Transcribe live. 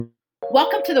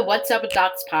Welcome to the What's Up with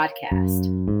Docs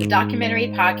podcast, the documentary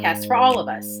podcast for all of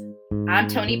us. I'm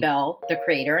Tony Bell, the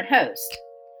creator and host.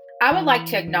 I would like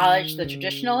to acknowledge the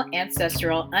traditional,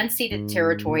 ancestral, unceded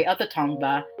territory of the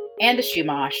Tongva and the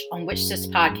Chumash on which this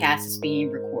podcast is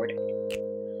being recorded.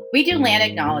 We do land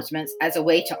acknowledgments as a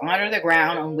way to honor the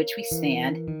ground on which we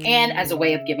stand and as a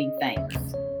way of giving thanks.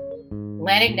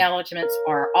 Land acknowledgments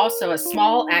are also a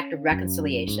small act of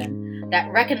reconciliation that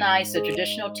recognize the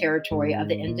traditional territory of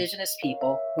the indigenous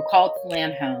people who called the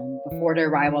land home before the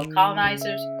arrival of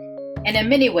colonizers, and in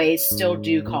many ways still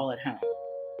do call it home.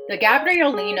 The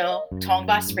Gabrielino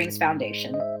Tongva Springs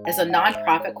Foundation is a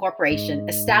nonprofit corporation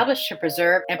established to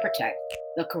preserve and protect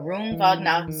the Karung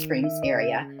Vagna Springs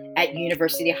area at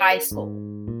University High School.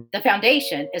 The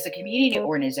foundation is a community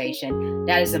organization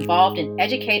that is involved in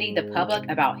educating the public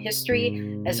about history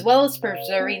as well as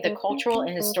preserving the cultural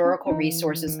and historical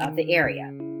resources of the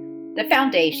area. The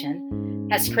foundation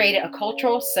has created a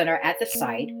cultural center at the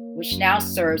site, which now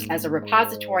serves as a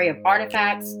repository of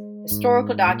artifacts,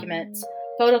 historical documents,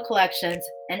 photo collections,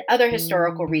 and other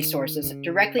historical resources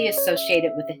directly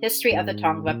associated with the history of the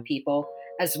Tongva people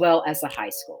as well as the high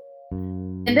school.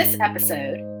 In this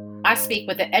episode, I speak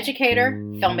with an educator,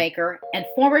 filmmaker, and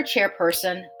former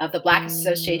chairperson of the Black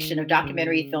Association of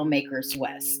Documentary Filmmakers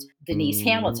West, Denise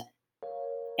Hamilton.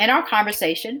 In our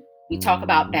conversation, we talk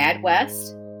about Bad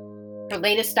West, her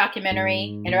latest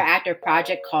documentary interactive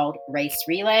project called Race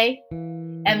Relay,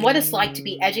 and what it's like to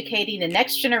be educating the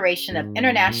next generation of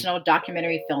international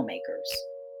documentary filmmakers.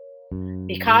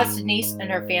 Because Denise and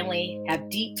her family have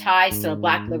deep ties to the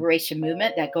Black liberation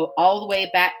movement that go all the way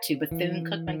back to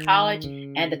Bethune-Cookman College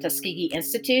and the Tuskegee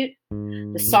Institute,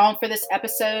 the song for this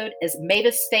episode is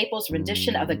Mavis Staples'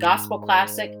 rendition of the gospel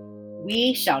classic,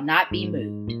 We Shall Not Be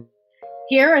Moved.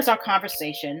 Here is our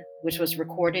conversation, which was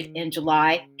recorded in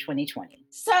July 2020.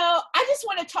 So I just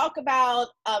want to talk about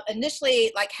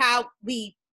initially like how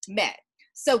we met.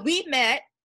 So we met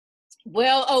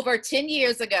well over 10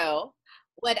 years ago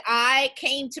when I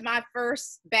came to my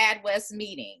first Bad West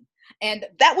meeting. And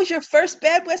that was your first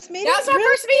Bad West meeting? That was my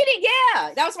first meeting,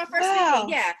 yeah. That was my first meeting,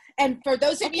 yeah. And for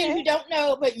those of you who don't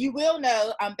know, but you will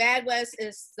know, Bad West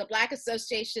is the Black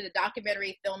Association of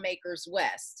Documentary Filmmakers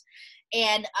West.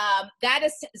 And that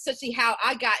is essentially how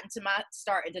I got into my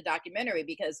start into documentary,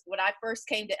 because when I first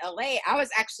came to LA, I was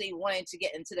actually wanting to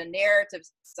get into the narrative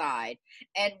side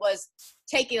and was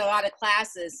taking a lot of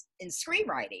classes in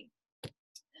screenwriting.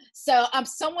 So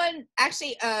someone,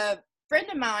 actually a friend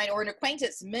of mine or an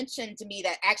acquaintance mentioned to me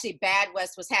that actually Bad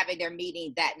West was having their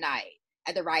meeting that night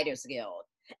at the Writers Guild.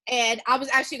 And I was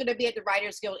actually going to be at the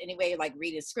Writers Guild anyway, like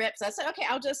reading scripts. So I said, okay,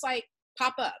 I'll just like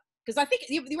pop up. Because I think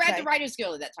you were at the Writers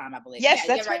Guild at that time, I believe. Yes,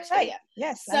 that's right. Yeah.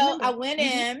 Yes. So I went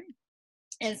in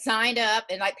and signed up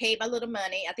and I paid my little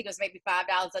money. I think it was maybe $5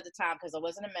 at the time because I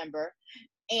wasn't a member.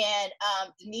 And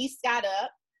Denise got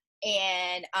up.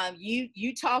 And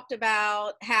you talked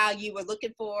about how you were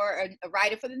looking for a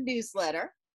writer for the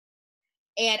newsletter,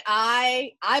 and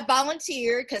I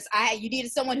volunteered because you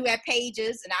needed someone who had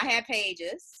pages, and I had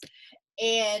pages,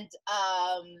 and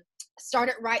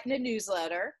started writing a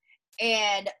newsletter.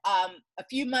 And a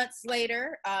few months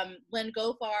later, Lynn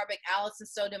Goldfarb and Allison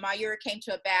Sotomayor came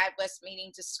to a Bad West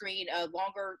meeting to screen a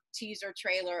longer teaser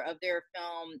trailer of their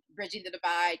film Bridging the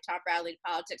Divide: Tom Bradley,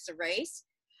 Politics of Race.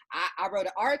 I wrote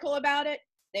an article about it.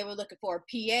 They were looking for a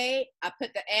PA. I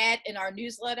put the ad in our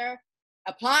newsletter,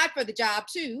 applied for the job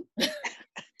too.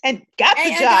 And got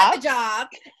the job.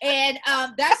 And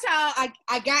that's how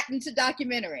I got into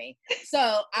documentary.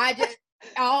 So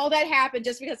all that happened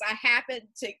just because I happened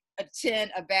to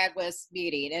attend a Bad West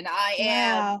meeting. And I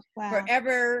am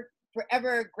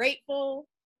forever grateful.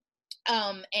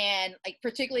 And like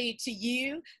particularly to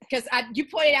you, because you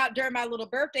pointed out during my little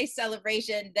birthday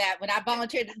celebration that when I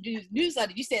volunteered to do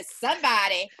newsletter, you said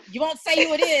somebody, you won't say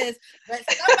who it is, but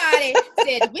somebody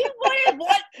said, we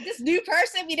want this new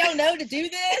person we don't know to do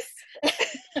this.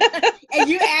 And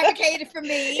you advocated for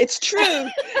me. It's true.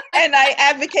 And I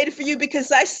advocated for you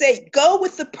because I say, go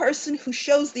with the person who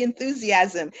shows the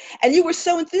enthusiasm. And you were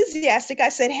so enthusiastic. I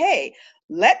said, hey,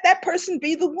 let that person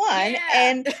be the one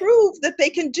and prove that they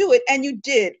can do it. And you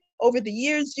did. Over the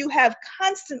years, you have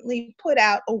constantly put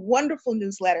out a wonderful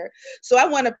newsletter. So I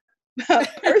want to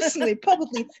personally,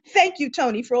 publicly, thank you,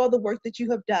 Tony, for all the work that you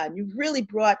have done. You've really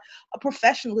brought a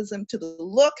professionalism to the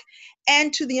look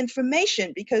and to the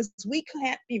information, because we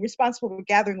can't be responsible for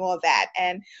gathering all that.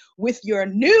 And with your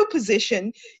new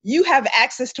position, you have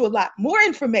access to a lot more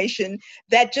information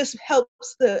that just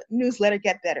helps the newsletter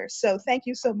get better. So thank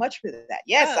you so much for that.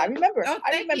 Yes, I remember. I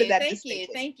remember that.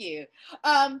 Thank you. So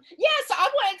I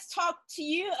wanted to talk to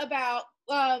you about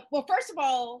well, first of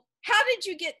all, how did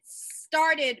you get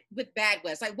started with Bad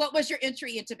West? Like, what was your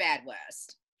entry into Bad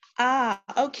West?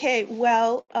 Okay.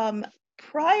 Well,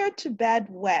 prior to Bad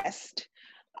West,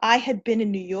 I had been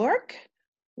in New York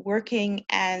working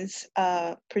as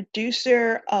a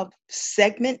producer of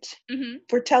segment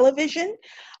for television.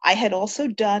 I had also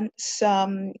done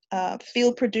some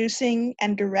field producing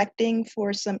and directing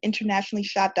for some internationally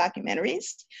shot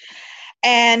documentaries.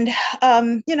 And,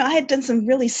 I had done some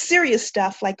really serious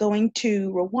stuff like going to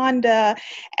Rwanda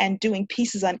and doing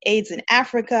pieces on AIDS in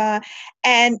Africa.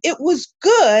 And it was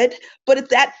good. But at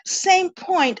that same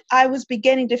point, I was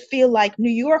beginning to feel like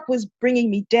New York was bringing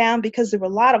me down because there were a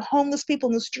lot of homeless people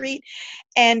in the street.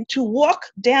 And to walk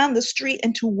down the street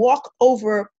and to walk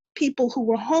over people who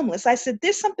were homeless, I said,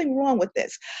 there's something wrong with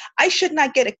this. I should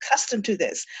not get accustomed to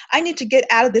this. I need to get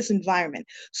out of this environment.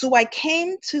 So I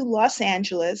came to Los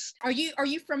Angeles. Are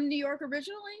you from New York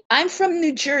originally? I'm from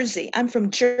New Jersey. I'm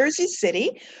from Jersey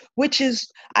City, which is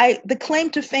the claim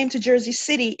to fame to Jersey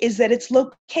City is that it's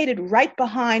located right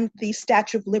behind the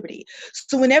Statue of Liberty.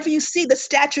 So whenever you see the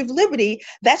Statue of Liberty,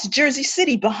 that's Jersey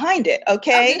City behind it.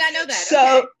 Okay. Oh, did I know that?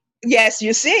 So okay. Yes,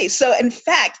 you see. So in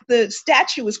fact, the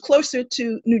statue is closer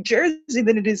to New Jersey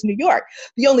than it is New York.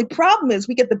 The only problem is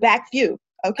we get the back view.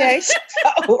 Okay.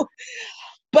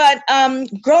 But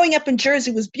growing up in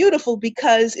Jersey was beautiful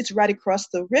because it's right across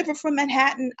the river from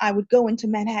Manhattan. I would go into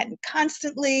Manhattan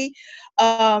constantly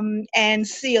and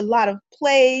see a lot of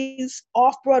plays,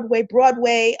 off-Broadway,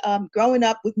 Broadway, growing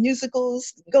up with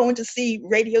musicals, going to see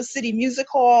Radio City Music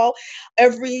Hall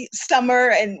every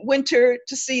summer and winter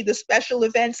to see the special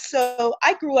events. So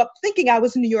I grew up thinking I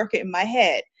was a New Yorker in my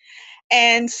head.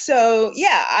 And so,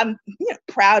 yeah, I'm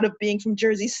proud of being from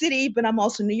Jersey City, but I'm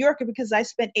also a New Yorker because I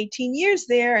spent 18 years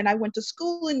there and I went to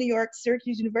school in New York,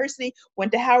 Syracuse University,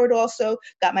 went to Howard also,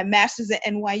 got my master's at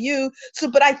NYU. So,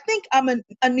 but I think I'm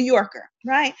a New Yorker,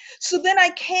 right? So then I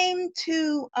came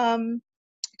to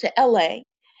LA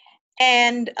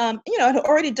and, I'd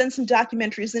already done some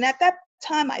documentaries. And at that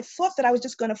time, I thought that I was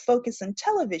just going to focus on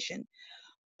television.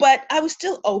 But I was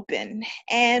still open.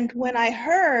 And when I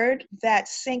heard that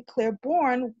St. Clair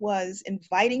Bourne was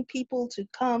inviting people to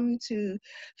come to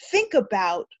think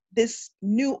about this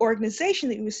new organization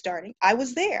that he was starting, I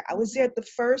was there. I was there at the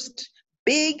first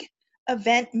big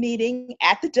event meeting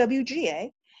at the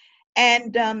WGA.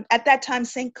 And at that time,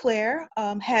 St. Clair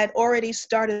had already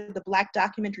started the Black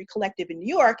Documentary Collective in New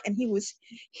York. And he was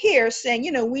here saying,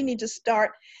 we need to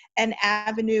start an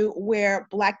avenue where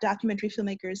Black documentary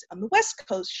filmmakers on the West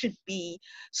Coast should be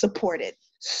supported.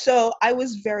 So I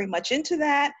was very much into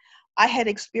that. I had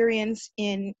experience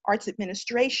in arts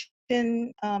administration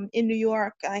in New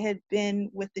York. I had been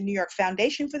with the New York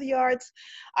Foundation for the Arts.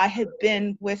 I had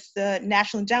been with the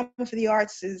National Endowment for the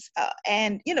Arts,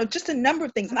 and just a number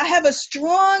of things. And I have a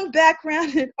strong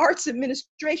background in arts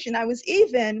administration. I was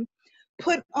even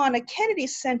put on a Kennedy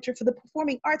Center for the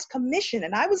Performing Arts Commission.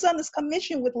 And I was on this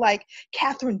commission with like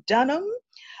Catherine Dunham.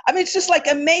 I mean, it's just like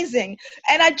amazing.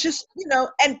 And I just,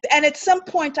 and at some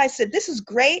point I said, this is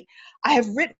great. I have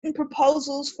written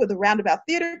proposals for the Roundabout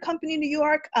Theater Company in New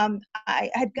York. I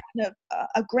had gotten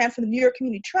a grant from the New York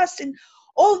Community Trust, and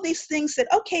all of these things said,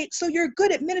 okay, so you're a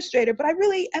good administrator, but I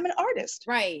really am an artist.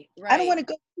 Right. I don't want to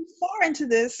go too far into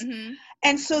this. Mm-hmm.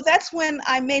 And so that's when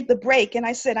I made the break and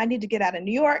I said, I need to get out of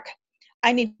New York.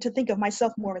 I need to think of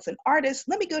myself more as an artist.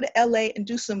 Let me go to LA and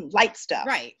do some light stuff.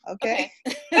 Right. Okay.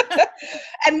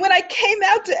 And when I came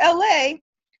out to LA,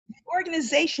 the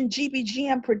organization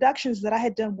GBGM Productions that I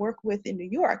had done work with in New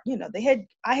York,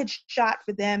 I had shot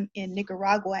for them in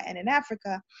Nicaragua and in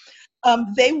Africa.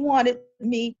 They wanted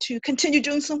me to continue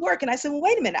doing some work. And I said, well,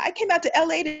 wait a minute. I came out to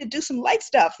LA to do some light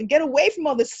stuff and get away from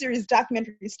all this serious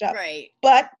documentary stuff. Right.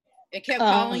 But it kept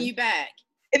calling you back.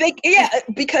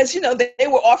 Because they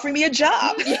were offering me a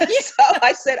job. So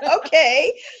I said,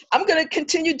 okay, I'm going to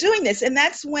continue doing this. And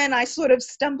that's when I sort of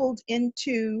stumbled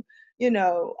into,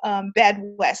 Bad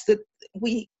West. That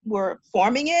we were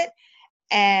forming it.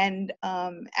 And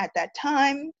at that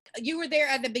time. You were there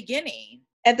at the beginning.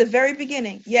 At the very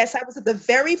beginning. Yes, I was at the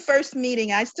very first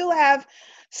meeting. I still have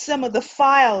some of the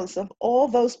files of all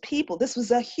those people. This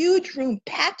was a huge room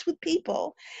packed with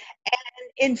people.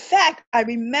 And in fact, I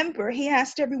remember he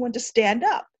asked everyone to stand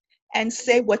up and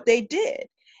say what they did.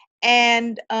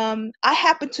 And I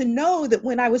happened to know that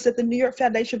when I was at the New York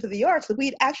Foundation for the Arts, that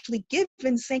we'd actually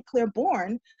given St. Clair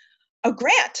Bourne a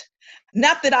grant.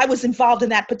 Not that I was involved in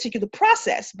that particular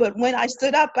process, but when I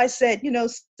stood up, I said,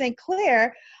 St.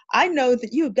 Clair, I know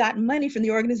that you have gotten money from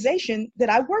the organization that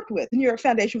I worked with, the New York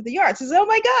Foundation for the Arts. I said, oh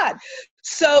my God.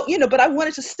 So, but I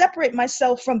wanted to separate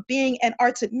myself from being an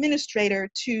arts administrator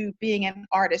to being an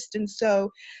artist. And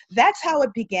so that's how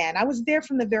it began. I was there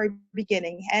from the very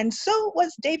beginning. And so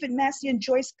was David Massey and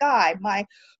Joyce Guy, my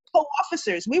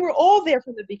co-officers. We were all there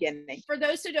from the beginning. For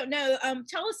those who don't know,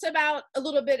 tell us a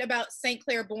little bit about St.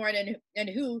 Clair Bourne and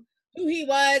who he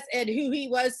was and who he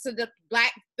was to the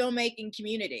Black filmmaking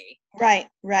community. Right.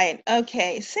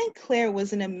 Okay. St. Clair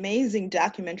was an amazing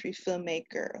documentary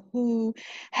filmmaker who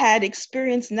had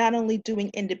experience not only doing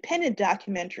independent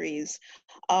documentaries,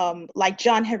 like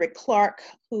John Henrik Clarke,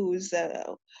 who's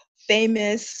a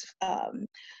famous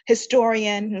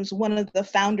historian, who's one of the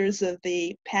founders of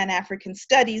the Pan-African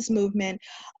Studies movement,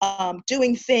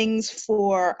 doing things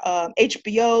for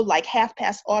HBO, like Half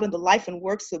Past Autumn, The Life and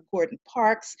Works of Gordon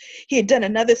Parks. He had done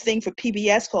another thing for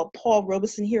PBS called Paul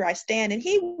Robeson, Here I Stand, and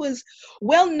he was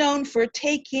well known for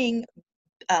taking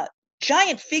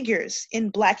giant figures in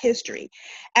Black history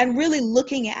and really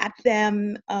looking at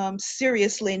them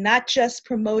seriously, not just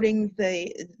promoting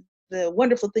the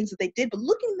wonderful things that they did, but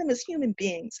looking at them as human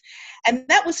beings. And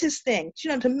that was his thing,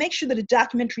 to make sure that a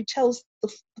documentary tells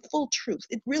the full truth.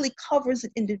 It really covers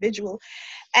an individual.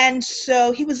 And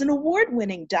so he was an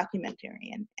award-winning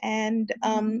documentarian. And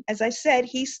as I said,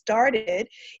 he started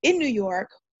in New York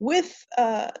with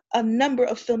a number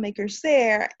of filmmakers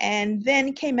there, and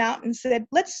then came out and said,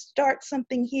 let's start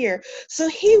something here. So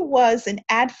he was an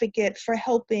advocate for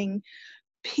helping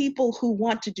people who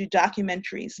want to do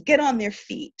documentaries get on their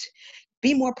feet,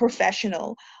 be more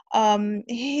professional.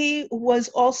 He was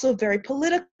also very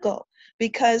political,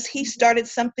 because he started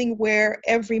something where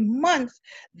every month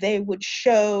they would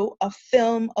show a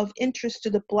film of interest to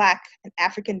the Black and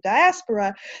African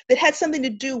diaspora that had something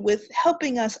to do with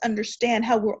helping us understand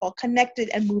how we're all connected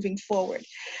and moving forward.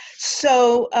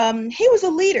 So he was a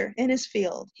leader in his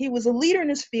field.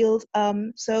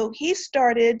 So he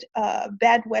started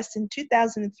Bad West in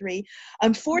 2003.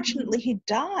 Unfortunately, he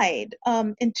died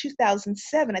in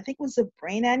 2007. I think it was a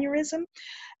brain aneurysm.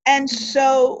 And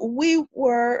so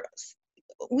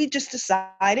we just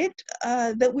decided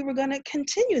that we were going to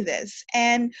continue this.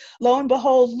 And lo and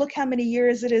behold, look how many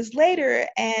years it is later.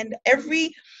 And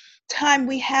every time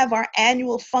we have our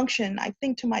annual function, I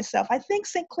think to myself, I think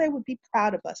St. Clair would be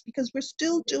proud of us, because we're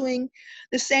still doing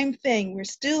the same thing. We're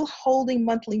still holding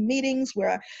monthly meetings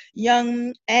where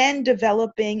young and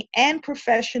developing and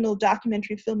professional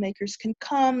documentary filmmakers can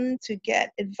come to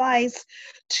get advice,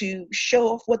 to show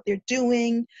off what they're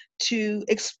doing, to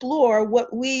explore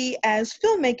what we as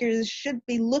filmmakers should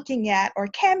be looking at or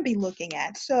can be looking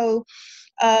at. So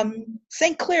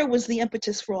St. Clair was the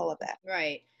impetus for all of that.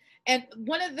 Right. And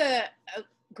one of the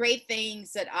great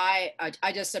things that I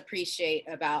just appreciate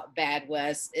about Bad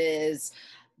West is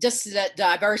just the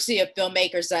diversity of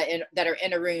filmmakers that are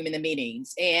in a room in the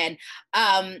meetings, and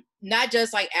not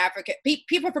just like African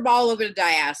people from all over the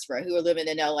diaspora who are living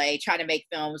in LA trying to make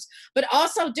films, but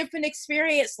also different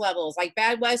experience levels. Like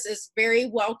Bad West is very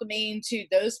welcoming to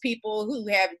those people who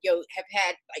have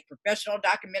had like professional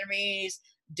documentaries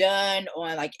done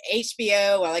on like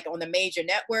HBO or like on the major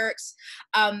networks,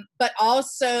 but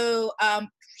also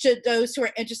should those who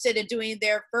are interested in doing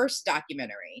their first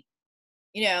documentary,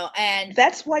 and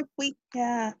that's why we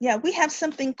have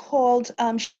something called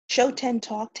Show 10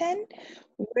 Talk 10,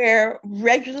 where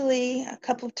regularly a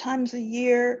couple of times a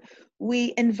year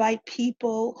we invite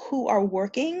people who are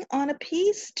working on a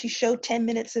piece to show 10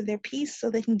 minutes of their piece so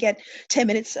they can get 10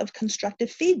 minutes of constructive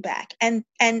feedback. And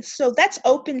so that's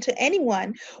open to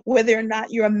anyone, whether or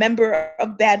not you're a member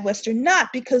of Bad West or not,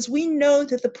 because we know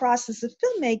that the process of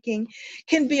filmmaking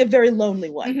can be a very lonely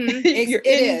one. Mm-hmm. It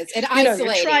is. And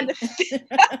isolating.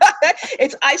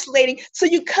 It's isolating. So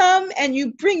you come and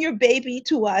you bring your baby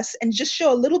to us and just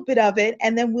show a little bit of it,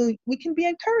 and then we can be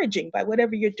encouraging by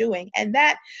whatever you're doing. And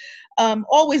that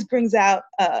always brings out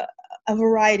a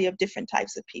variety of different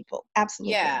types of people.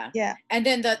 Absolutely. Yeah. And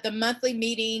then the monthly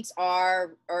meetings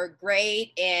are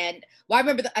great. And I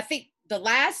remember, I think the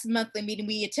last monthly meeting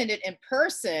we attended in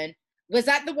person, was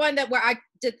that the one where I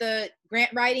did the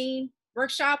grant writing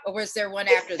workshop, or was there one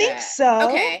after that? I think so.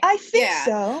 Okay. I think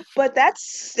so. But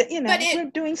that's,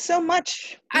 we're doing so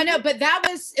much. I know, but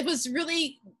it was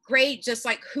really great, just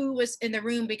like who was in the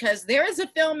room, because there is a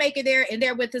filmmaker there and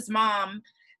there with his mom,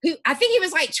 who I think he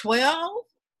was like 12.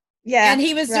 Yeah. And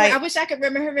he was doing, I wish I could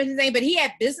remember his name, but he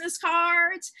had business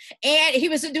cards and he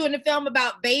was doing a film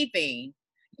about vaping.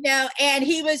 And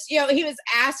he was, he was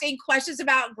asking questions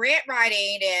about grant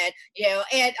writing,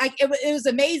 and like it was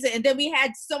amazing. And then we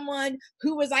had someone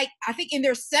who was like, I think in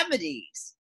their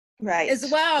 70s as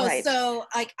well. Right. So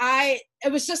like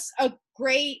it was just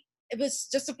it was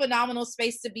just a phenomenal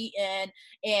space to be in.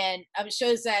 And it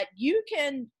shows that you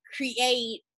can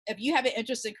create, if you have an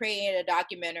interest in creating a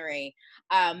documentary,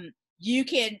 you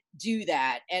can do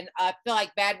that. And I feel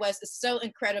like Bad West is so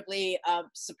incredibly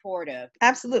supportive.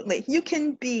 Absolutely. You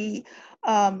can be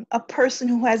a person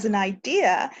who has an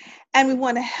idea, and we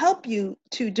want to help you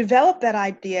to develop that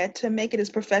idea to make it as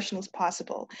professional as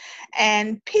possible.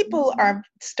 And people are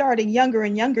starting younger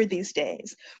and younger these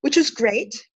days, which is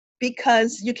great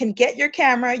because you can get your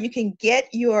camera, you can get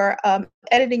your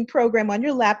editing program on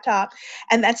your laptop,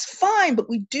 and that's fine. But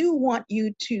we do want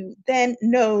you to then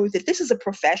know that this is a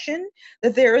profession,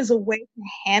 that there is a way to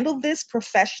handle this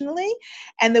professionally,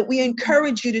 and that we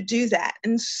encourage you to do that.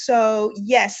 And so,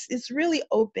 yes, it's really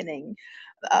opening.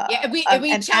 We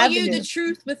tell you the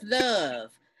truth with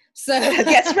love. So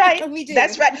that's right. We do.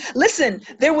 That's right. Listen,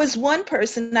 there was one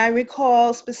person I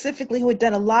recall specifically who had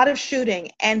done a lot of shooting,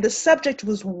 and the subject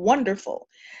was wonderful,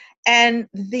 and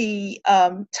the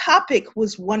topic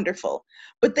was wonderful,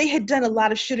 but they had done a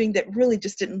lot of shooting that really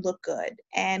just didn't look good.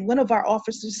 And one of our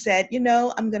officers said,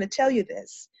 I'm going to tell you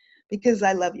this because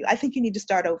I love you. I think you need to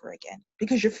start over again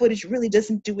because your footage really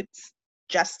doesn't do its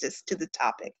justice to the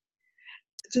topic,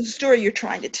 to the story you're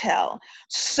trying to tell.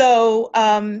 So,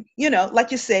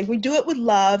 like you say, we do it with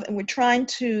love, and we're trying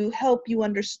to help you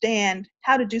understand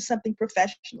how to do something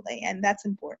professionally, and that's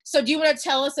important. So do you want to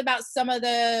tell us about some of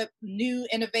the new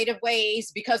innovative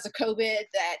ways because of COVID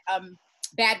that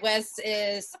Bad West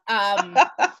is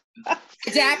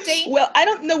adapting? Well, I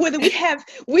don't know whether we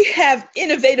have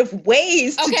innovative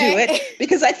ways to do it,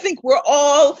 because I think we're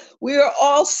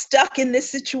all stuck in this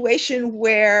situation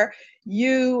where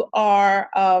you are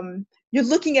you're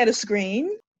looking at a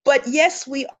screen. But yes,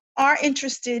 we are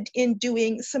interested in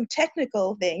doing some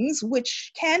technical things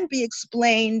which can be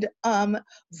explained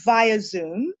via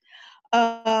Zoom.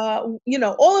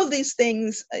 All of these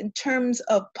things in terms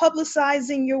of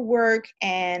publicizing your work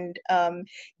and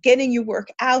getting your work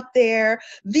out there.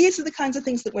 These are the kinds of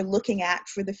things that we're looking at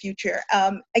for the future.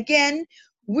 Again,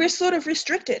 we're sort of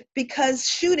restricted because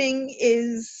shooting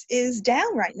is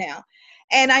down right now.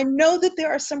 And I know that there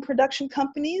are some production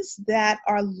companies that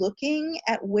are looking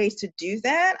at ways to do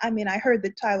that. I mean, I heard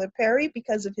that Tyler Perry,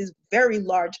 because of his very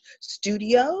large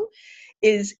studio,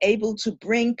 is able to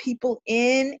bring people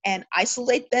in and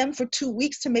isolate them for 2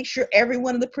 weeks to make sure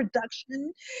everyone in the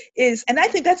production is, and I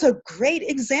think that's a great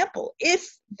example.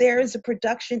 If there is a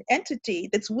production entity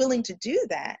that's willing to do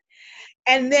that,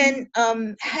 and then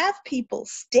have people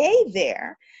stay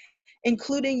there,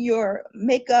 including your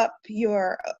makeup,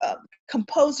 your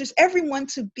composers, everyone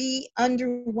to be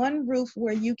under one roof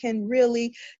where you can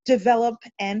really develop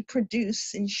and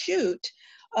produce and shoot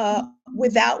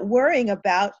without worrying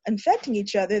about infecting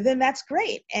each other, then that's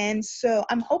great. And so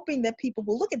I'm hoping that people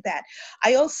will look at that.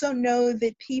 I also know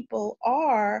that people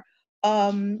are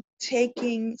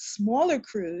taking smaller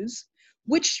crews,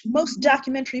 which most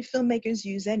documentary filmmakers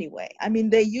use anyway. I mean,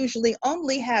 they usually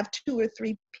only have 2 or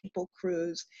 3 people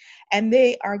crews, and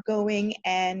they are going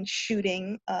and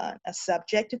shooting a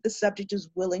subject if the subject is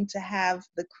willing to have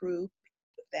the crew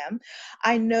with them.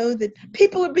 I know that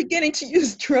people are beginning to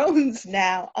use drones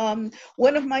now.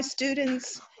 One of my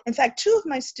students, in fact, 2 of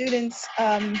my students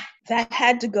that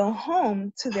had to go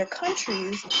home to their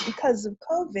countries because of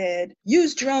COVID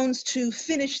used drones to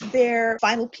finish their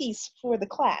final piece for the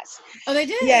class. Oh, they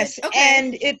did? Yes, okay.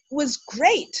 And it was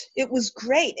great. It was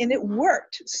great, and it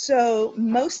worked. So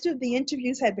most of the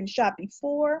interviews had been shot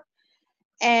before,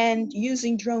 and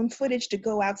using drone footage to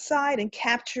go outside and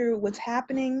capture what's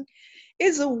happening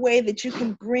is a way that you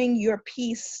can bring your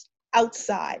piece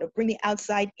outside or bring the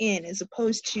outside in, as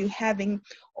opposed to having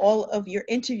all of your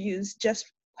interviews just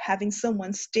having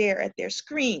someone stare at their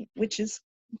screen, which is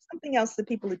something else that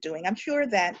people are doing. I'm sure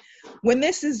that when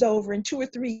this is over in 2 or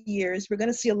 3 years, we're going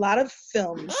to see a lot of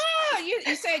films. Oh,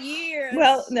 you said years.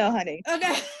 Well, no, honey.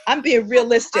 Okay. I'm being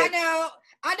realistic.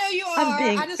 I know you are. I'm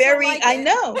being I just very, don't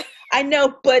like I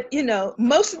know, but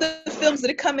most of the films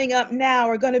that are coming up now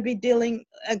are going to be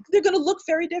they're going to look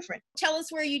very different. Tell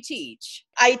us where you teach.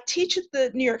 I teach at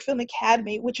the New York Film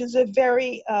Academy, which is a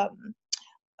very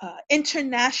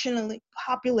internationally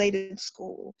populated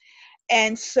school.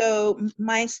 And so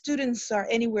my students are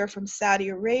anywhere from Saudi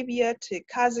Arabia to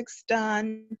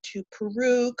Kazakhstan to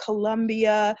Peru,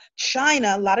 Colombia,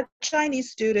 China, a lot of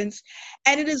Chinese students.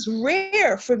 And it is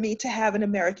rare for me to have an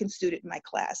American student in my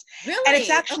class. Really? And it's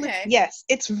actually, okay. yes,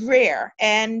 it's rare.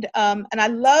 And I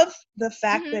love the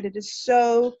fact that it is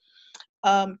so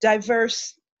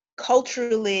diverse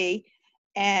culturally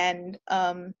and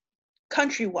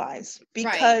country-wise,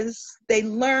 because they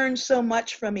learn so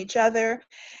much from each other.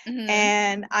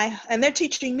 And they're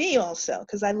teaching me also,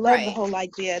 because I love the whole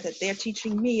idea that they're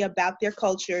teaching me about their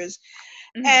cultures.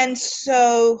 And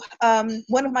so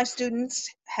one of my students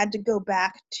had to go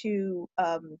back to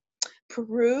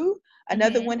Peru,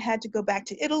 another one had to go back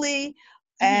to Italy,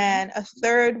 and a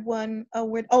third one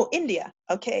went India.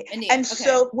 Okay.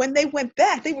 So when they went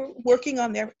back, they were working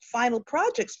on their final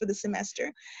projects for the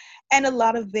semester, and a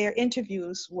lot of their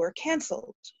interviews were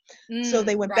canceled. So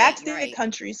they went back to their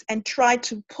countries and tried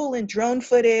to pull in drone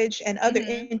footage and other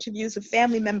interviews of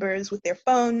family members with their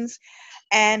phones.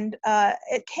 And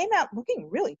it came out looking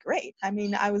really great. I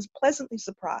mean, I was pleasantly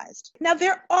surprised. Now,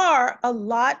 there are a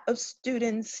lot of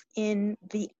students in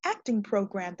the acting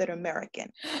program that are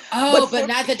American. But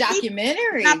not the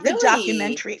documentary. Not the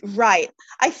documentary, right.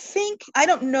 I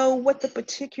don't know what the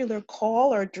particular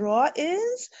call or draw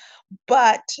is,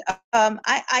 but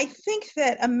I think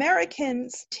that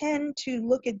Americans tend to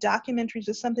look at documentaries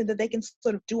as something that they can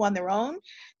sort of do on their own.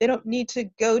 They don't need to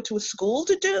go to a school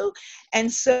to do.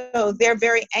 And so they're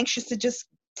very anxious to just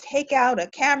take out a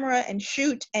camera and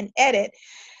shoot and edit.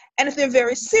 And if they're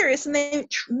very serious, and they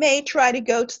may try to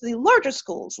go to the larger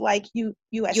schools like USC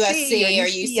or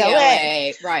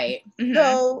UCLA. Right.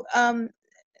 So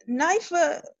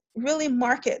NYFA really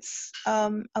markets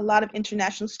a lot of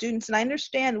international students. And I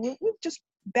understand,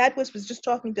 Badwis was just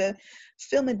talking to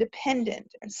Film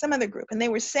Independent and some other group, and they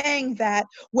were saying that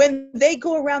when they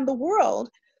go around the world,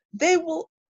 they will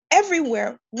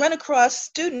everywhere run across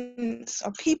students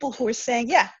or people who are saying,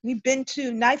 yeah, we've been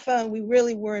to NYFA and we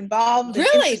really were involved.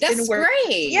 Really? That's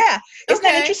great. Yeah. Isn't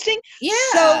that interesting? Yeah.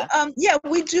 So,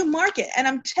 we do market. And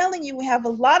I'm telling you, we have a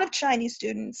lot of Chinese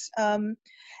students.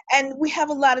 And we have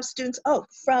a lot of students,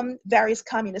 from various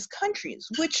communist countries,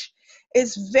 which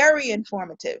is very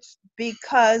informative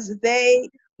because they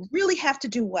really have to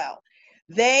do well.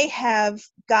 They have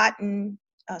gotten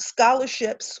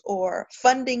scholarships or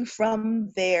funding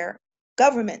from their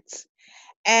governments,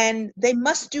 and they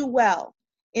must do well.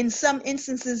 In some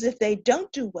instances, if they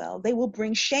don't do well, they will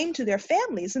bring shame to their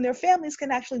families, and their families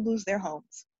can actually lose their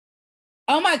homes.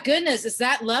 Oh my goodness, it's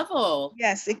that level.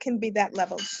 Yes, it can be that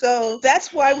level. So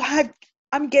that's why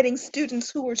I'm getting students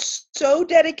who are so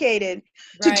dedicated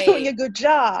to doing a good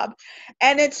job.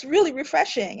 And it's really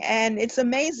refreshing and it's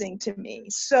amazing to me.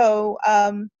 So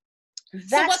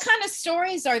so what kind of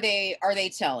stories are they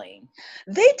telling?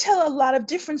 They tell a lot of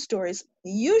different stories.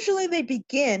 Usually they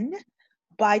begin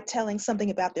by telling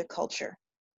something about their culture.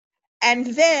 And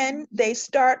then they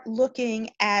start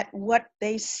looking at what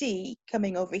they see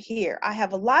coming over here. I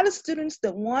have a lot of students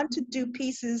that want to do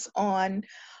pieces on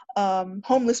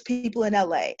homeless people in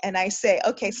LA. And I say,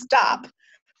 okay, stop,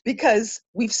 because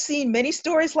we've seen many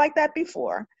stories like that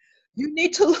before. You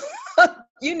need to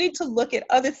look at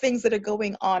other things that are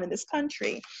going on in this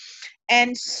country.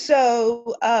 And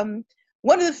so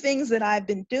one of the things that I've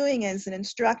been doing as an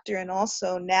instructor, and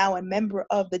also now a member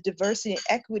of the Diversity,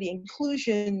 Equity,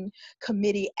 Inclusion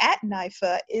Committee at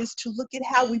NYFA, is to look at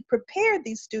how we prepare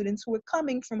these students who are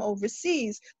coming from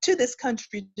overseas to this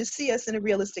country to see us in a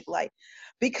realistic light.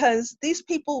 Because these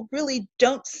people really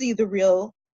don't see the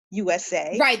real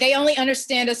USA. Right. They only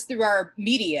understand us through our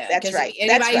media. That's right.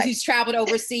 Anybody who's traveled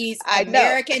overseas,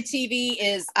 American TV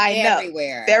is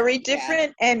everywhere. Very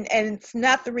different, and it's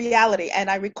not the reality. And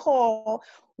I recall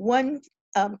one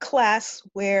class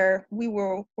where we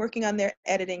were working on their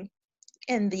editing,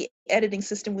 and the editing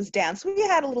system was down. So we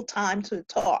had a little time to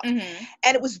talk. And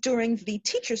it was during the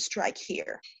teacher strike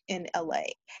here in LA.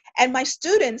 And my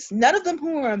students, none of them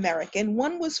who were American,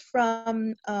 one was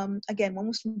from, one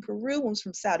was from Peru, one was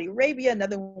from Saudi Arabia,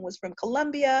 another one was from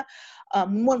Colombia,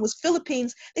 one was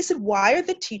Philippines. They said, why are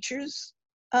the teachers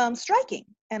striking?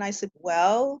 And I said,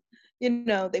 well,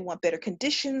 they want better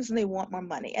conditions and they want more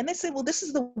money. And they said, well, this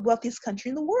is the wealthiest country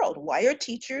in the world. Why are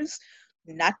teachers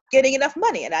not getting enough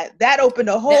money? And that opened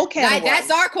a whole can of worms.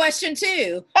 That's our question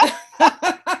too.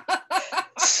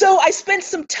 So I spent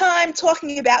some time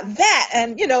talking about that,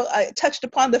 and I touched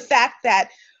upon the fact that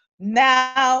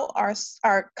Now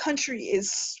our country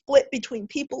is split between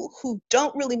people who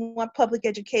don't really want public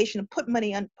education and put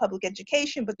money on public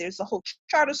education, but there's a whole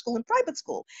charter school and private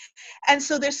school. And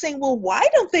so they're saying, well, why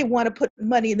don't they want to put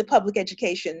money in the public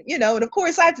education? And of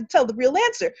course I have to tell the real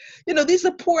answer. These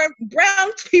are poor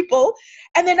brown people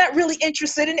and they're not really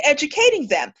interested in educating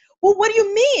them. Well, what do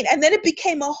you mean? And then it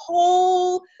became a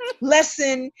whole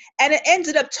lesson, and it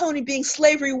ended up, Tony, being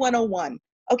slavery 101.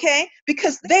 Okay?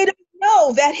 Because they don't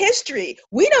know that history.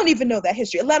 We don't even know that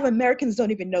history. A lot of Americans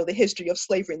don't even know the history of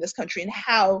slavery in this country and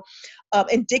how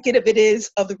indicative it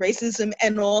is of the racism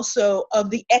and also of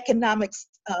the economic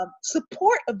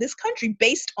support of this country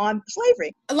based on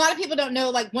slavery. A lot of people don't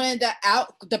know, like, one of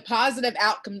the positive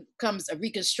outcomes of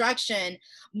Reconstruction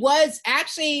was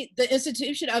actually the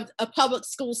institution of a public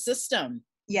school system.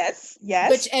 Yes.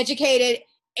 Which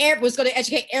was going to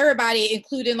educate everybody,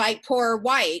 including like poor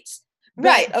whites.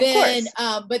 Right, of course.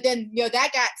 But then,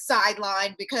 that got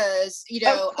sidelined because,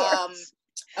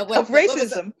 of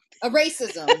racism. Of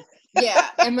racism. Yeah.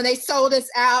 And when they sold us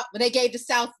out, when they gave the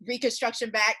South Reconstruction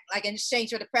back, like in exchange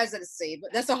for the presidency,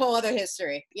 but that's a whole other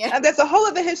history. Yeah. And that's a whole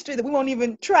other history that we won't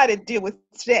even try to deal with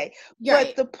today. Right.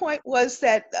 But the point was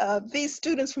that these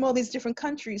students from all these different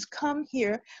countries come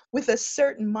here with a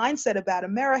certain mindset about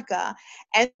America,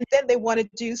 and then they want to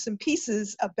do some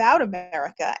pieces about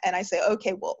America. And I say,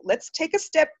 okay, well, let's take a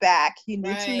step back. You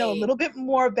need to know a little bit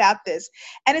more about this.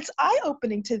 And it's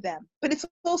eye-opening to them, but it's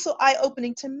also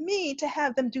eye-opening to me to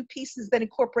have them do pieces that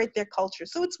incorporate their culture.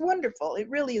 So it's wonderful. It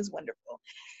really is wonderful.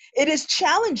 It is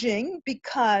challenging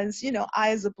because, I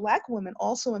as a Black woman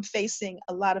also am facing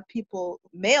a lot of people,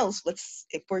 males,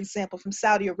 for example, from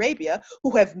Saudi Arabia,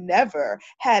 who have never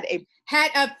had a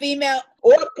female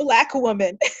or Black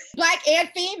woman. Black and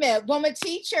female woman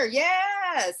teacher.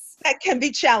 Yes. That can be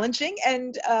challenging.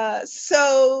 And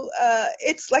so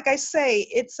it's like I say,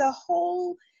 it's a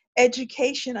whole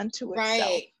education unto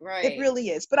itself. Right. It really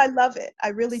is. But I love it. I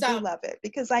really do love it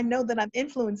because I know that I'm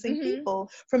influencing people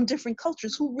from different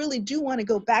cultures who really do want to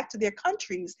go back to their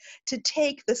countries to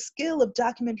take the skill of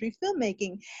documentary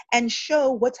filmmaking and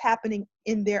show what's happening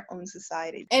in their own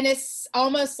society. And it's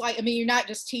almost like, you're not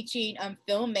just teaching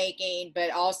filmmaking,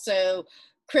 but also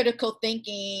critical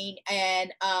thinking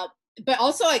and but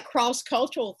also like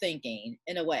cross-cultural thinking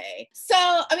in a way.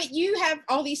 So, you have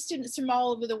all these students from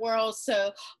all over the world.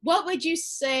 So what would you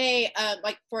say,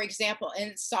 like, for example,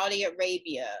 in Saudi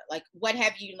Arabia, like, what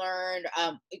have you learned?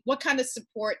 What kind of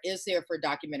support is there for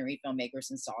documentary filmmakers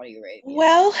in Saudi Arabia?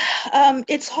 Well,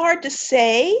 it's hard to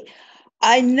say.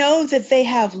 I know that they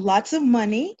have lots of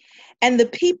money, and the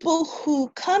people who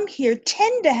come here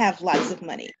tend to have lots of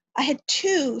money. I had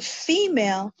 2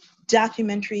 female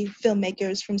documentary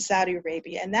filmmakers from Saudi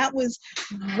Arabia, and that was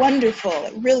wonderful.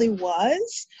 It really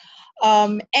was.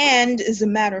 And as a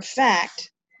matter of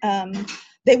fact,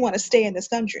 they want to stay in this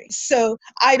country. So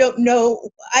I don't know.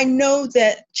 I know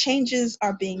that changes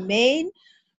are being made.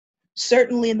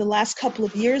 Certainly in the last couple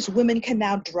of years, women can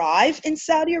now drive in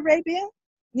Saudi Arabia.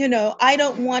 I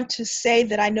don't want to say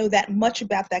that I know that much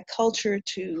about that culture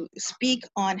to speak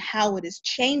on how it is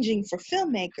changing for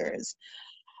filmmakers.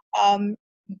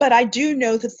 But I do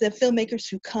know that the filmmakers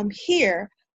who come here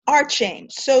are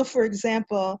changed. So, for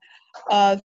example,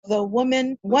 one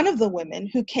of the women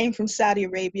who came from Saudi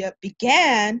Arabia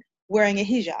began wearing a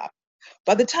hijab.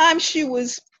 By the time she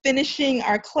was finishing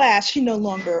our class, she no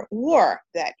longer wore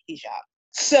that hijab.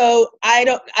 So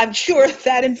I'm sure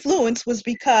that influence was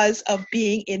because of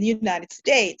being in the United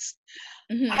States.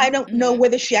 I don't know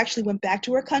whether she actually went back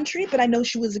to her country, but I know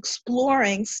she was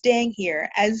exploring staying here,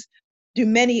 as do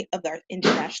many of our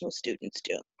international students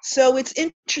do. So it's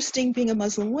interesting being a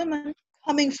Muslim woman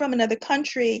coming from another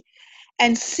country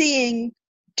and seeing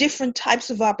different types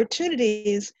of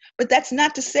opportunities, but that's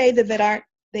not to say that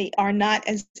they are not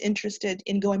as interested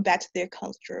in going back to their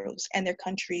cultures and their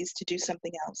countries to do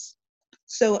something else.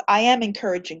 So I am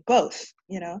encouraging both,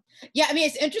 Yeah,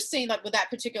 it's interesting, like with that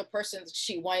particular person,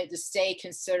 she wanted to stay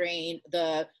considering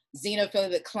the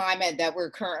xenophobic climate that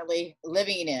we're currently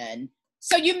living in.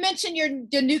 So you mentioned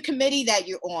the new committee that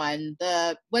you're on,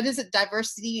 what is it,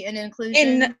 diversity and inclusion?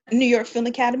 In New York Film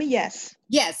Academy, yes.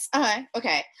 Yes,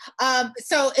 okay.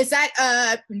 So is that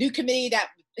a new committee that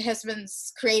has been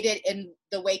created in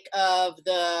the wake of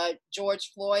the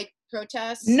George Floyd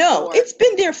protests? No, it's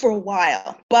been there for a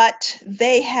while, but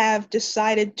they have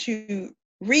decided to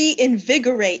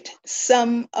reinvigorate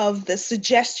some of the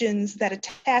suggestions that a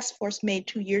task force made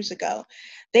 2 years ago.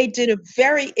 They did a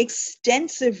very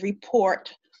extensive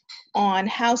report on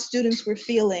how students were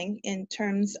feeling in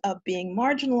terms of being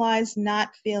marginalized,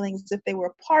 not feeling as if they were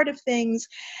a part of things.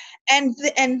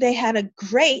 And they had a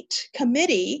great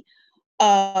committee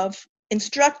of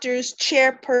instructors,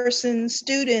 chairpersons,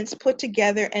 students put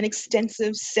together an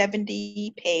extensive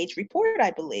 70-page report,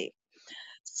 I believe.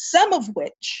 Some of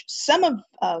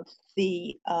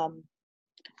the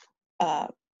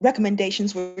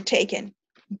recommendations were taken,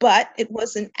 but it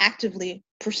wasn't actively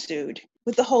pursued.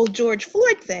 With the whole George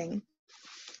Floyd thing,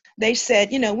 they said,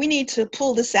 we need to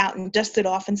pull this out and dust it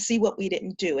off and see what we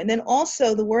didn't do. And then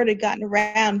also the word had gotten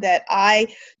around that I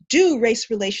do race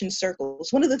relations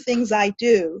circles. One of the things I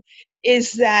do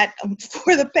is that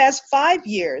for the past 5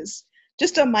 years,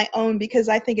 just on my own, because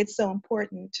I think it's so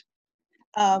important,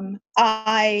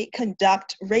 I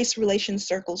conduct race relations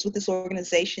circles with this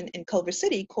organization in Culver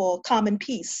City called Common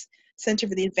Peace, Center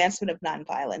for the Advancement of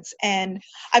Nonviolence. And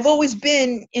I've always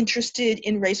been interested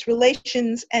in race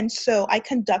relations, and so I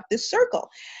conduct this circle.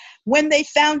 When they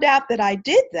found out that I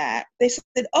did that, they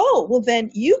said, oh, well then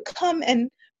you come and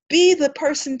be the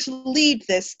person to lead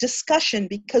this discussion,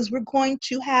 because we're going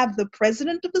to have the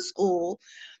president of the school,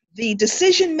 the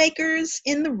decision makers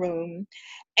in the room,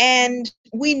 and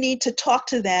we need to talk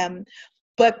to them.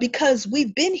 But because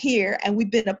we've been here and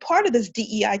we've been a part of this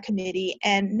DEI committee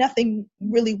and nothing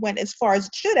really went as far as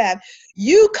it should have,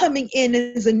 you coming in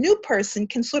as a new person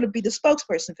can sort of be the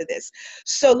spokesperson for this.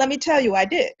 So let me tell you, I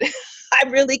did. I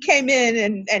really came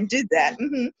in and did that.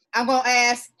 Mm-hmm. I'm going to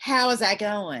ask, how is that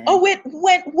going? Oh, it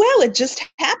went well. It just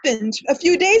happened a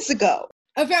few days ago.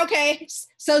 Okay.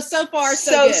 So far,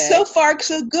 so good. So far,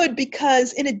 so good,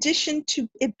 because in addition to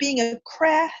it being a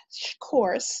crash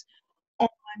course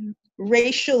on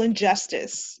racial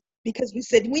injustice, because we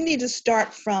said we need to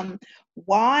start from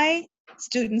why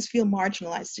students feel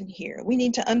marginalized in here. We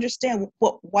need to understand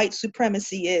what white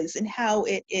supremacy is and how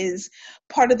it is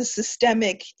part of the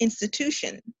systemic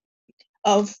institution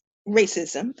of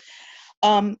racism.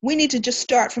 We need to just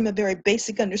start from a very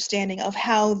basic understanding of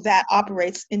how that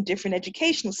operates in different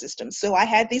educational systems. So I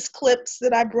had these clips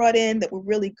that I brought in that were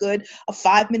really good. A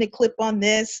 5-minute clip on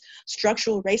this,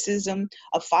 structural racism,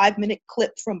 a 5-minute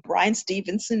clip from Brian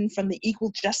Stevenson from the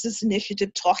Equal Justice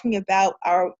Initiative talking about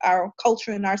our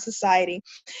culture and our society,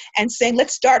 and saying,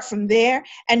 let's start from there.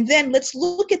 And then let's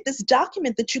look at this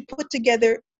document that you put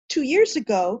together 2 years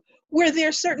ago, where there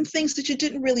are certain things that you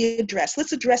didn't really address.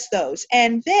 Let's address those.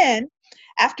 And then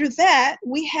after that,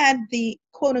 we had the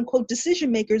quote unquote decision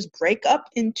makers break up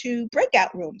into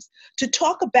breakout rooms to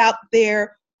talk about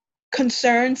their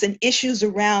concerns and issues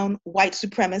around white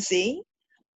supremacy,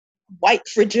 white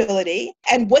fragility,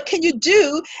 and what can you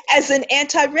do as an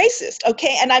anti-racist,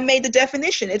 okay? And I made the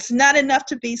definition. It's not enough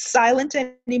to be silent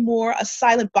anymore, a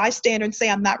silent bystander and say,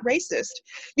 I'm not racist.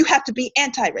 You have to be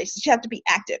anti-racist. You have to be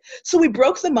active. So we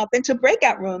broke them up into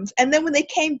breakout rooms. And then when they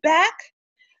came back,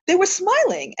 they were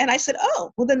smiling. And I said,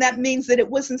 oh, well, then that means that it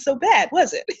wasn't so bad,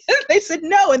 was it? They said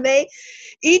no. And they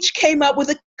each came up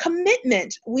with a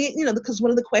commitment. Because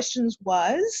one of the questions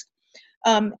was,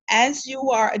 as you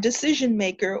are a decision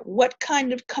maker, what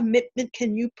kind of commitment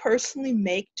can you personally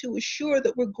make to assure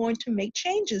that we're going to make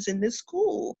changes in this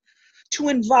school to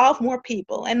involve more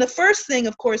people? And the first thing,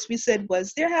 of course, we said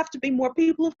was there have to be more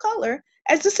people of color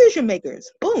as decision makers.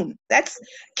 Boom, that's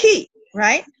key,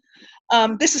 right?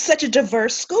 This is such a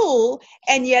diverse school,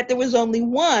 and yet there was only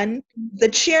one. The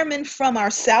chairman from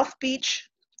our South Beach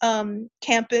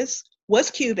campus was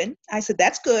Cuban. I said,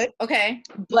 that's good. Okay.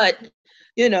 But,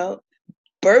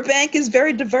 Burbank is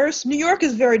very diverse. New York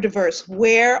is very diverse.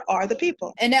 Where are the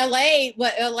people? In LA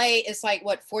is like,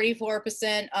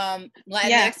 44%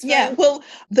 Latinx? Yeah. Well,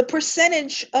 the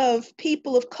percentage of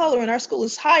people of color in our school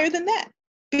is higher than that.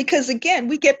 Because again,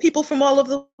 we get people from all over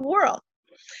the world.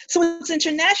 So it's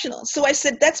international. So I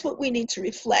said, that's what we need to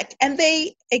reflect. And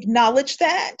they acknowledge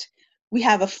that. We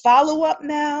have a follow-up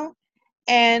now,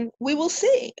 and we will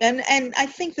see. And I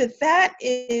think that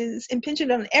is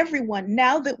impinged on everyone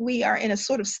now that we are in a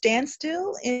sort of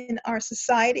standstill in our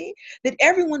society, that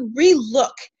everyone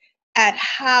relook at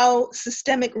how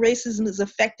systemic racism is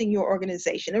affecting your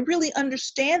organization and really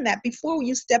understand that before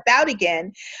you step out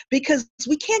again, because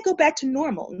we can't go back to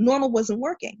normal. Normal wasn't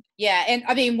working. Yeah. And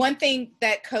I mean, one thing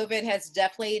that COVID has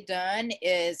definitely done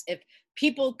is if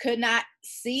people could not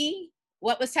see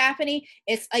what was happening,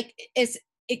 it's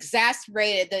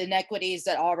exacerbated the inequities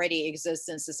that already exist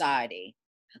in society.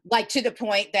 Like to the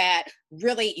point that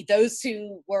really those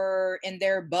who were in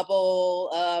their bubble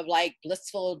of like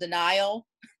blissful denial,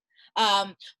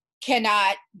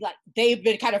 cannot, like, they've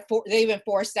been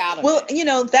forced out of it.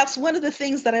 Well, that's one of the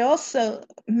things that I also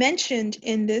mentioned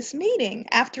in this meeting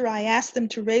after I asked them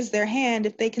to raise their hand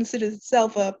if they consider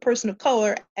themselves a person of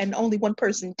color, and only one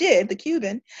person did, the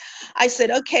Cuban. I said,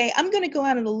 okay, I'm going to go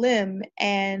out on a limb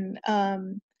and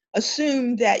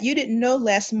assume that you didn't know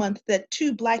last month that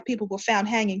 2 Black people were found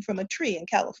hanging from a tree in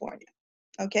California.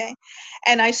 Okay.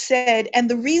 And I said, and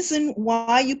the reason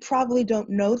why you probably don't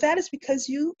know that is because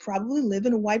you probably live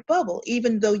in a white bubble.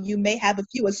 Even though you may have a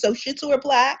few associates who are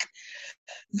Black,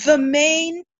 the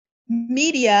main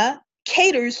media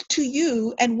caters to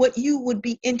you and what you would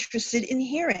be interested in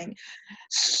hearing.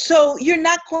 So you're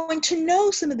not going to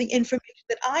know some of the information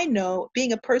that I know,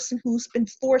 being a person who's been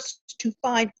forced to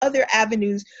find other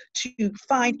avenues to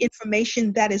find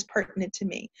information that is pertinent to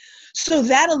me. So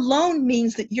that alone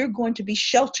means that you're going to be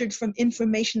sheltered from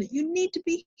information that you need to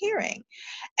be hearing.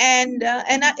 And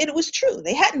it was true.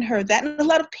 They hadn't heard that, and a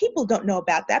lot of people don't know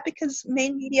about that because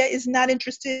main media is not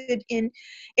interested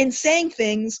in saying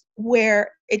things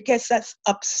where it gets us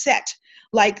upset.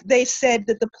 Like they said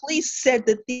that the police said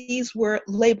that these were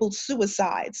labeled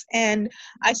suicides. And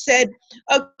I said,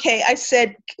 okay,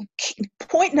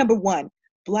 point number one,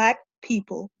 Black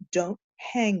people don't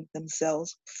hang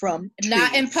themselves from trees.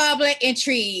 Not in public, in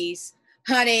trees,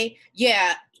 honey.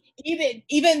 Yeah.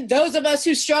 Even those of us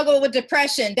who struggle with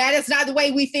depression, that is not the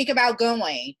way we think about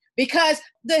going, because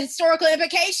the historical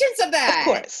implications of that. Of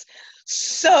course.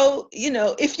 So,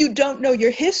 if you don't know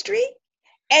your history,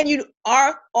 and you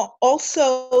are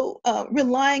also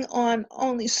relying on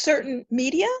only certain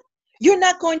media, you're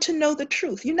not going to know the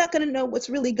truth. You're not going to know what's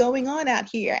really going on out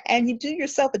here. And you do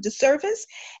yourself a disservice.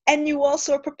 And you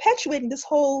also are perpetuating this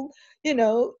whole,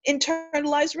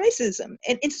 internalized racism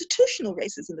and institutional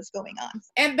racism that's going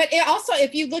on. But also,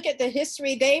 if you look at the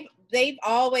history, they've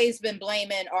always been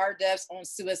blaming our deaths on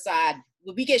suicide.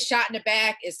 When we get shot in the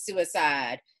back, it's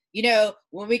suicide.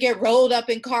 When we get rolled up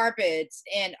in carpets,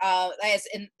 and as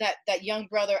in that young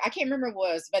brother, I can't remember what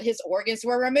it was, but his organs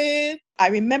were removed. I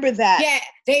remember that. Yeah,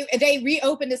 they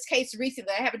reopened this case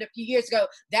recently. That happened a few years ago.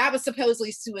 That was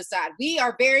supposedly suicide. We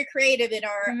are very creative in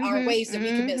our ways that we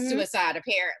commit suicide,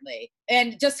 apparently.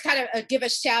 And just kind of give a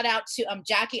shout out to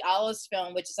Jackie Olive's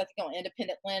film, which is I think on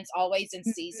Independent Lens, Always in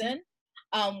Season,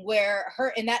 where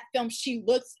in that film she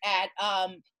looks at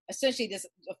essentially this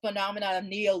phenomenon of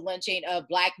neo-lynching of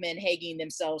Black men hanging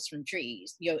themselves from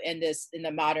trees, in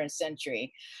the modern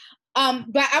century.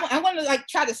 But I want to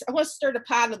I want to stir the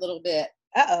pot a little bit.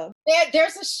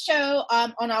 There's a show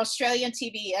on Australian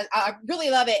TV. I really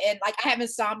love it, and I have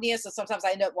insomnia, so sometimes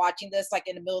I end up watching this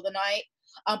in the middle of the night.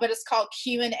 But it's called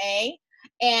Q&A,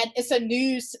 and it's a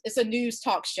news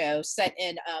talk show set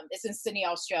in it's in Sydney,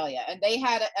 Australia, and they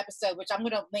had an episode which I'm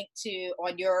going to link to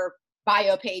on your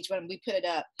bio page when we put it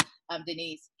up,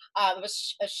 Denise. It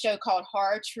was a show called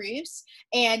Hard Truths,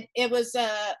 and it was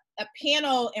a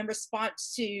panel in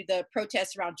response to the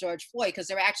protests around George Floyd, because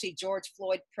there were actually George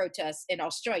Floyd protests in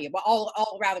Australia, but all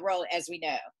around the world, as we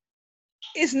know.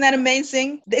 Isn't that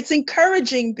amazing? It's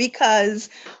encouraging because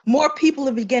more people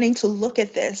are beginning to look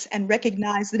at this and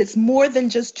recognize that it's more than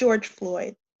just George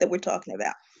Floyd that we're talking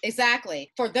about.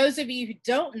 Exactly. For those of you who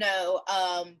don't know,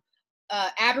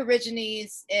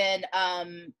 Aborigines in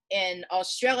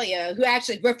Australia, who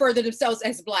actually refer to themselves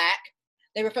as Black,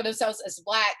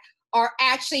 are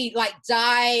actually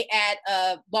die at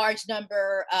a large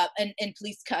number in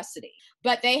police custody.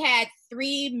 But they had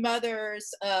three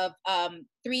mothers who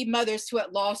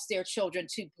had lost their children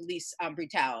to police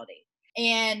brutality.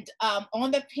 And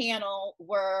on the panel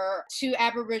were two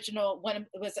Aboriginal, one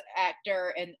was an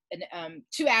actor, and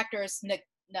two actors,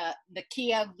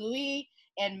 Nakia Louie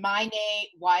and Maine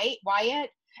Wyatt,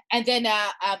 and then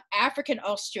African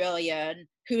Australian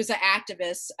who's an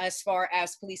activist as far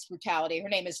as police brutality. Her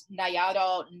name is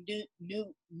Nyadol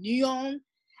Nguyen,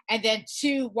 and then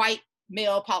two white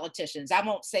male politicians. I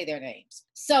won't say their names.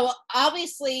 So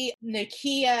obviously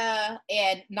Nakia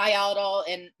and Nyadol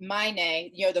and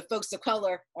Maine, the folks of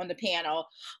color on the panel,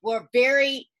 were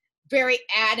very, very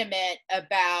adamant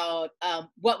about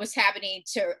what was happening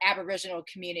to Aboriginal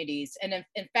communities. And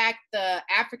in fact, the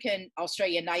African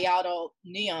Australian, Nyadol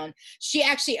Nguyen, she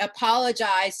actually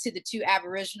apologized to the two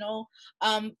Aboriginal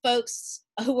folks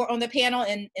who were on the panel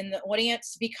in the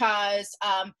audience, because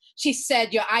she said,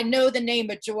 I know the name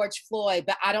of George Floyd,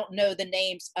 but I don't know the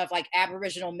names of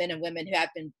Aboriginal men and women who have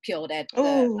been killed at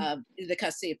the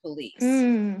custody of police.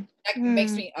 That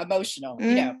makes me emotional,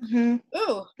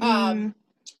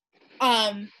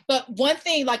 But one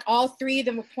thing, all three of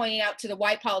them were pointing out to the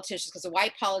white politicians, because the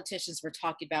white politicians were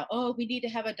talking about, we need to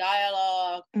have a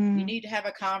dialogue, we need to have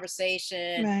a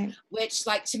conversation, right. Which,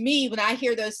 to me, when I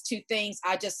hear those two things,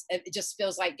 it just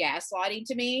feels like gaslighting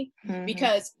to me,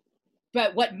 because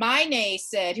but what Mayne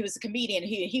said, he was a comedian,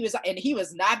 he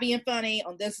was not being funny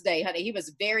on this day, honey. He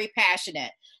was very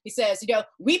passionate. He says,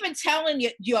 we've been telling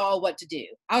y'all what to do.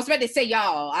 I was about to say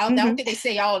y'all. I don't think they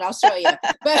say y'all in Australia,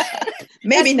 but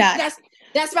maybe not.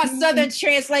 That's my Southern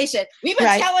translation. We've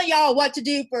been telling y'all what to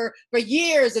do for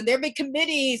years, and there have been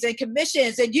committees and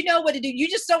commissions, and you know what to do. You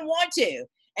just don't want to.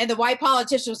 And the white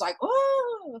politician was like,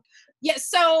 oh, yeah.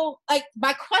 So, like,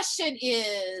 my question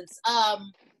is,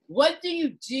 what do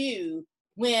you do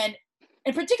when,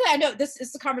 and particularly, I know this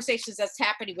is the conversations that's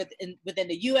happening within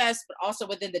the U.S., but also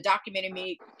within the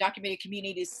documentary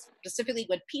communities, specifically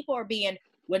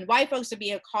when white folks are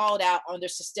being called out on their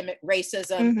systemic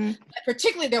racism,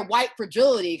 particularly their white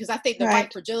fragility, because I think the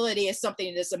white fragility is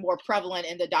something that's more prevalent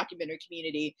in the documentary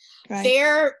community.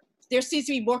 There seems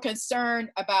to be more concern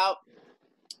about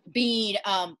being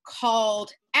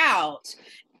called out.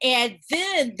 And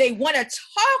then they want to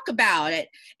talk about it,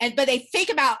 but they think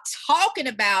about talking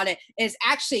about it as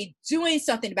actually doing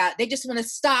something about it. They just want to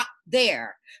stop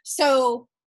there. So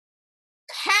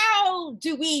how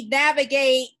do we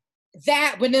navigate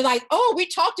that when they're like, oh, we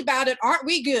talked about it, aren't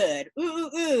we good? Ooh,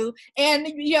 ooh, ooh. And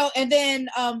and then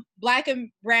Black and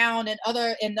brown and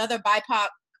other BIPOC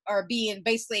are being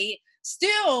basically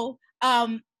still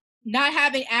not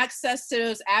having access to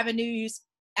those avenues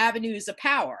of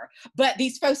power. But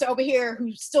these folks are over here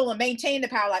who still maintain the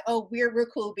power, like, oh, we're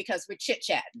cool because we're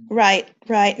chit-chatting. Right.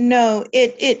 No,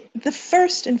 the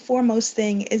first and foremost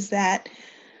thing is that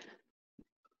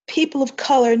people of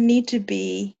color need to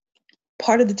be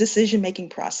part of the decision-making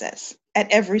process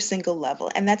at every single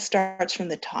level. And that starts from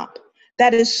the top.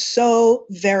 That is so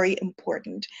very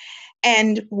important.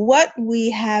 And what we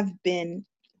have been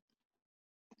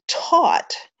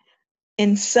taught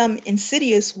in some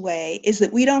insidious way is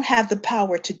that we don't have the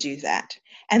power to do that.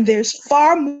 And there's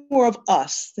far more of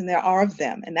us than there are of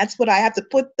them. And that's what I have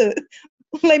to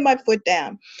lay my foot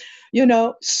down,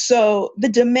 So the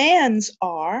demands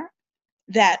are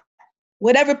that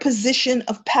whatever position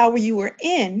of power you are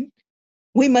in,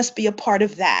 we must be a part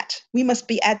of that. We must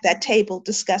be at that table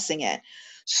discussing it.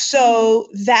 So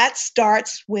that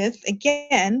starts with,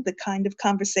 again, the kind of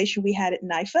conversation we had at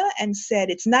NYFA and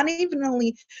said, it's not even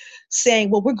only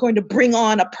saying, well, we're going to bring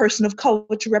on a person of color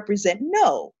to represent.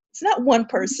 No, it's not one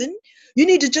person. You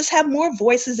need to just have more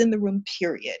voices in the room,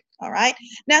 period. All right.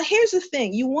 Now, here's the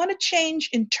thing. You want to change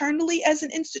internally as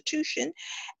an institution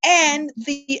and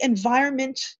the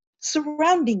environment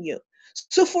surrounding you.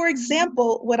 So, for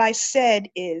example, what I said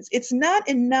is it's not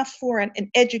enough for an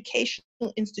educational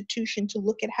institution to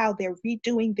look at how they're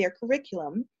redoing their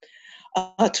curriculum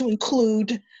to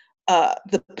include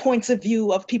the points of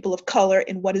view of people of color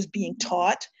in what is being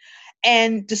taught,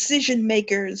 and decision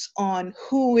makers on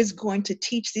who is going to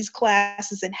teach these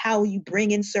classes and how you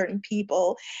bring in certain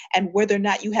people and whether or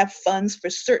not you have funds for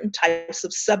certain types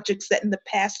of subjects that in the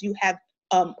past you have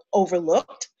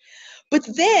overlooked. But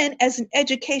then as an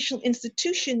educational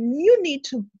institution, you need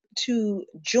to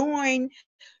join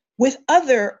with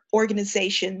other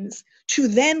organizations to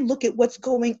then look at what's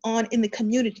going on in the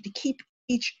community, to keep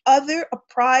each other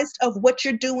apprised of what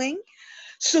you're doing,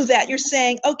 so that you're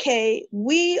saying, okay,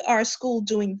 we are a school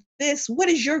doing this. What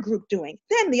is your group doing?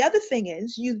 Then the other thing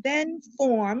is you then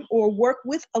form or work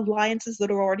with alliances that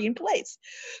are already in place.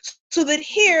 So that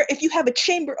here, if you have a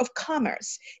chamber of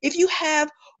commerce, if you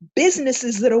have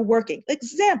businesses that are working,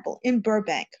 example, in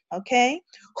Burbank, okay,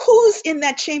 who's in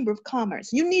that chamber of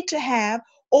commerce? You need to have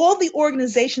all the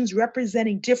organizations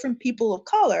representing different people of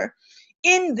color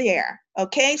in there,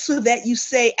 okay, so that you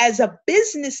say, as a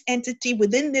business entity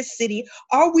within this city,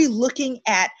 are we looking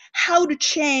at how to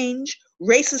change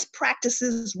racist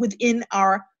practices within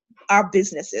our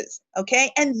businesses, okay?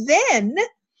 And then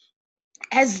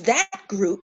as that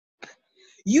group,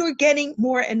 you're getting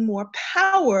more and more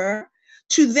power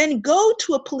to then go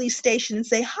to a police station and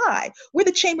say, hi, we're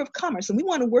the Chamber of Commerce and we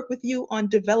want to work with you on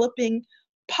developing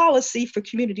policy for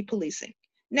community policing.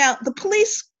 Now, the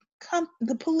police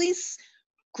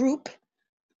group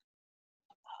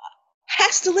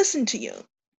has to listen to you.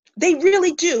 They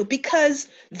really do, because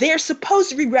they're supposed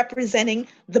to be representing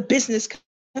the business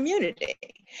community.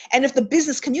 And if the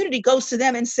business community goes to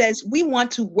them and says, we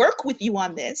want to work with you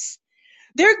on this,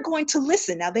 they're going to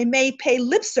listen. Now, they may pay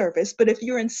lip service, but if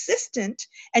you're insistent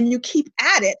and you keep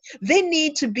at it, they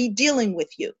need to be dealing with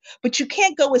you. But you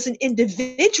can't go as an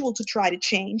individual to try to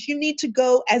change. You need to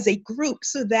go as a group,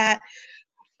 so that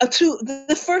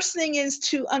the first thing is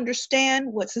to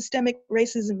understand what systemic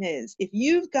racism is. If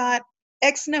you've got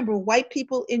X number of white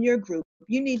people in your group,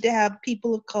 you need to have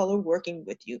people of color working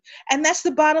with you. And that's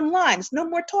the bottom line. It's no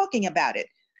more talking about it.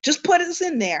 Just put us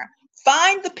in there.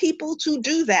 Find the people to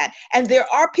do that. And there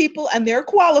are people, and they're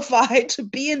qualified to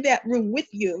be in that room with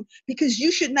you, because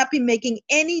you should not be making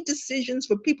any decisions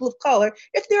for people of color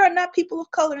if there are not people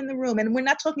of color in the room. And we're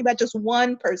not talking about just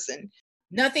one person.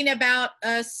 Nothing about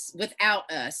us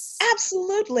without us.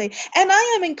 Absolutely. And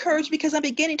I am encouraged because I'm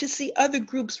beginning to see other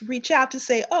groups reach out to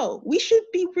say, oh, we should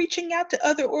be reaching out to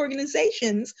other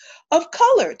organizations of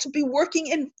color to be working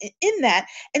in that.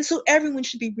 And so everyone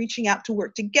should be reaching out to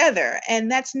work together.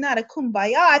 And that's not a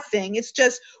kumbaya thing. It's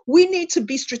just we need to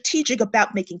be strategic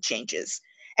about making changes.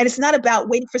 And it's not about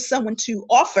waiting for someone to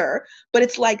offer, but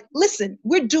it's like, listen,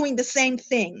 we're doing the same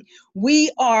thing.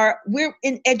 We're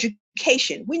in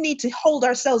education. We need to hold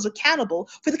ourselves accountable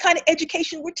for the kind of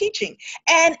education we're teaching.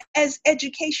 And as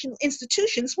educational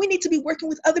institutions, we need to be working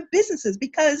with other businesses,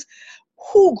 because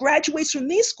who graduates from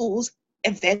these schools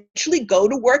eventually go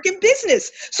to work in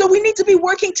business. So we need to be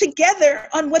working together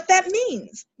on what that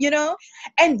means,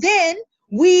 And then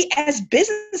we as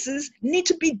businesses need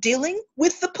to be dealing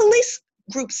with the police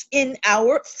groups in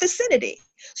our vicinity.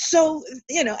 So,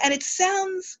 and it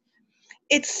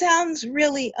sounds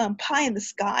really pie in the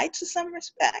sky to some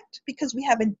respect, because we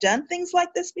haven't done things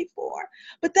like this before.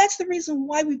 But that's the reason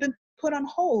why we've been put on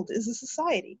hold as a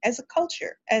society, as a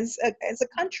culture, as a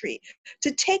country,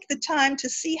 to take the time to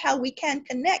see how we can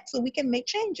connect so we can make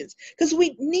changes, because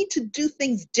we need to do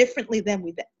things differently than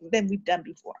we've done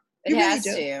before. It has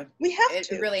to. We have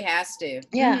to. It really has to.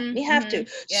 Yeah, we have to.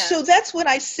 Yeah. So that's what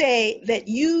I say, that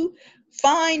you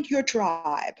find your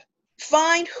tribe.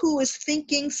 Find who is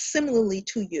thinking similarly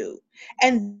to you,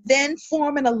 and then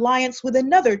form an alliance with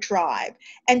another tribe.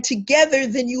 And together,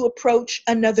 then you approach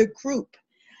another group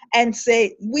and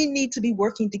say, we need to be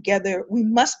working together. We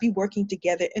must be working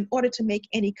together in order to make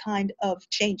any kind of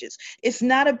changes. It's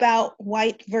not about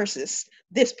white versus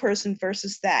this person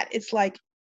versus that. It's like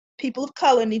people of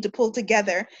color need to pull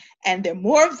together, and there are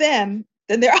more of them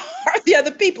than there are the other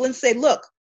people, and say, look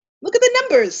at the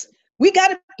numbers. We got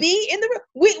to be in the,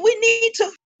 we need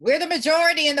to. We're the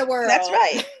majority in the world. That's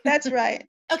right. That's right.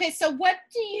 Okay. So what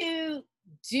do you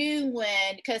do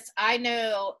when, because I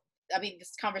know,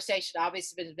 this conversation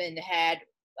obviously has been had,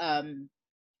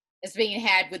 it's being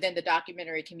had within the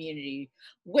documentary community,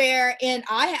 wherein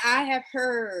I have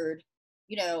heard,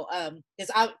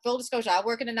 because full disclosure, I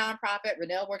work in a nonprofit,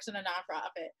 Renelle works in a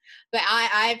nonprofit, but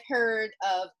I've heard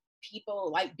of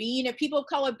people like people of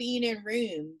color being in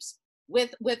rooms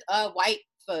with white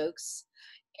folks,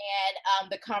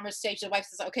 and the conversation, the wife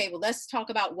says, okay, well, let's talk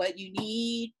about what you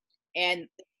need, and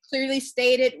clearly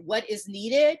stated what is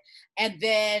needed, and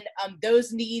then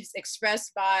those needs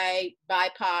expressed by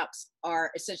BIPOCs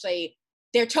are essentially,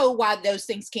 they're told why those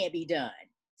things can't be done.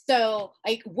 So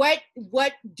like what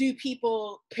do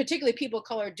people, particularly people of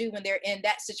color, do when they're in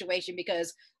that situation?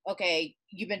 Because okay,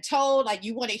 you've been told, like,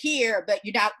 you want to hear, but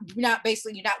you're not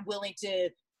willing to,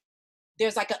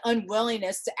 there's like an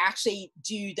unwillingness to actually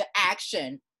do the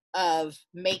action of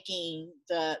making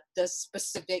the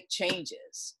specific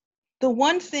changes. The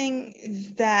one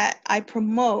thing that I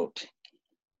promote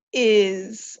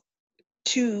is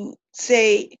to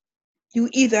say, you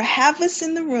either have us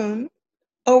in the room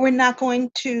or we're not going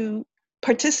to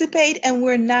participate, and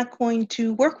we're not going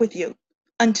to work with you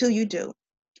until you do.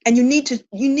 And you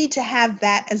need to have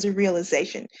that as a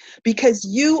realization, because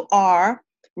you are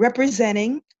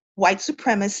representing white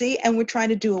supremacy, and we're trying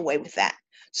to do away with that.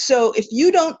 So if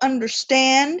you don't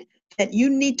understand that you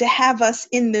need to have us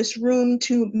in this room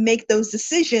to make those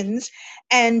decisions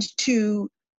and to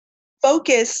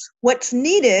focus what's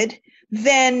needed,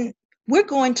 then we're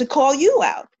going to call you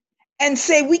out and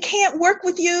say, we can't work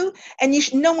with you, and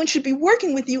no one should be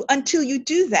working with you until you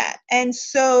do that. And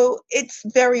so it's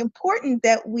very important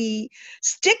that we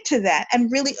stick to that.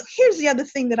 And really, here's the other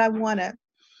thing that I want to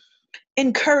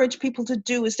encourage people to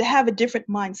do, is to have a different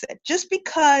mindset. Just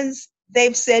because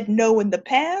they've said no in the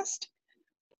past,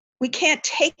 we can't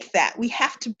take that. We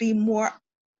have to be more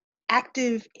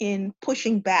active in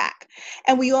pushing back.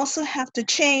 And we also have to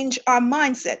change our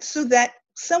mindset, so that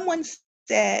someone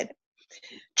said,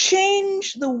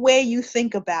 change the way you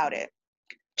think about it.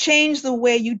 Change the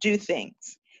way you do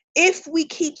things. If we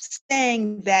keep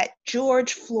saying that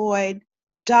George Floyd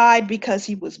died because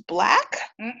he was Black,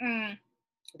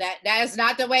 that is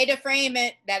not the way to frame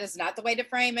it. That is not the way to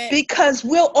frame it. Because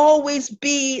we'll always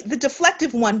be the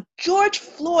deflective one. George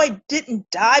Floyd didn't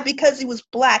die because he was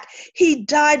Black. He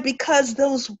died because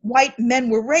those white men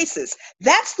were racist.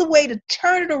 That's the way to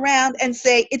turn it around and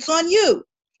say, it's on you.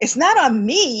 It's not on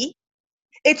me.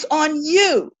 It's on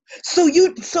you.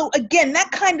 So again, that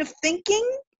kind of thinking,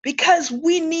 because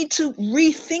we need to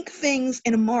rethink things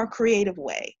in a more creative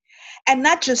way. and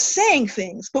not just saying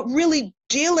things, but really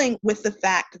dealing with the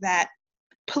fact that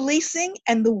policing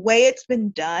and the way it's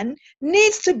been done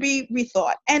needs to be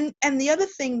rethought. And the other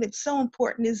thing that's so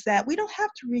important is that we don't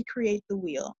have to recreate the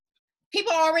wheel.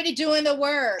 People are already doing the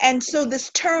work. And so this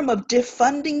term of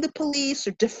defunding the police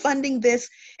or defunding this,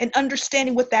 and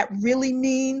understanding what that really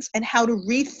means and how to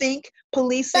rethink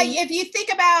policing. But if you think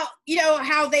about,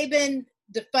 how they've been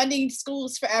defunding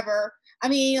schools forever, I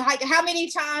mean, like how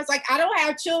many times, like I don't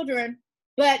have children,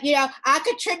 but I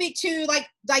contribute to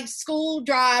like school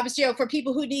drives, for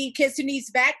people who need kids who needs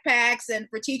backpacks and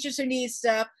for teachers who need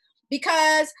stuff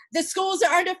because the schools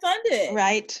are underfunded.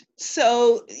 Right.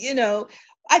 So,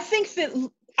 I think that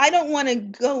I don't want to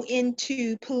go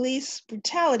into police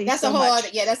brutality. That's so a whole much.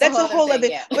 other, that's a whole other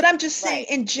thing, yeah. But I'm just saying,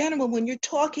 Right. in general, when you're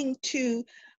talking to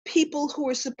people who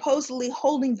are supposedly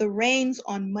holding the reins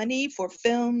on money for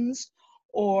films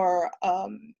or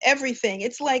everything,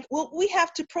 it's like, well, we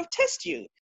have to protest you.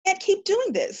 Can't keep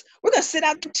doing this. We're going to sit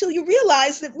out until you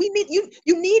realize that we need you.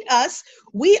 You need us.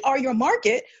 We are your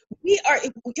market. We are,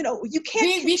 you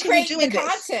can't continue doing the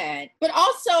this. content. But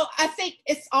also, I think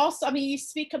it's also, I mean, you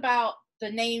speak about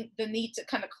the need to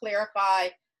kind of clarify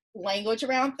language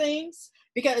around things,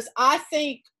 because I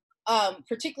think,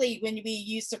 particularly when we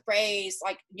use the phrase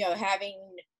like,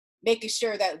 making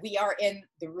sure that we are in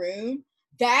the room,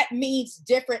 that means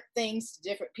different things to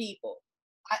different people.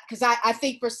 Because I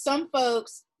think for some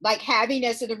folks, like having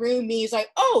us in the room means like,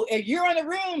 oh, if you're in the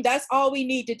room, that's all we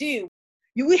need to do.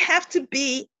 We have to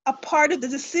be a part of the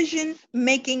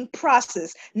decision-making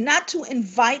process, not to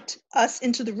invite us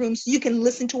into the room so you can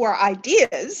listen to our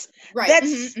ideas. Right.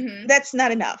 That's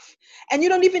not enough. And you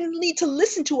don't even need to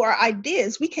listen to our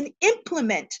ideas. We can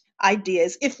implement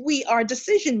ideas if we are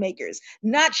decision makers,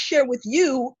 not share with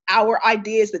you our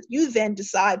ideas that you then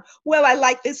decide, well, I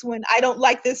like this one, I don't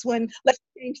like this one, let's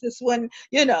change this one,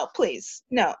 please.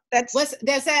 No, that's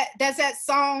there's that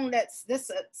song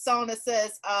that's song that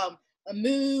says a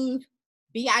move,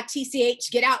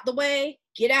 BITCH, get out the way,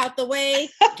 get out the way,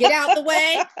 get out the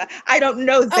way. I don't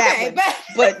know that okay, one,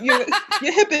 but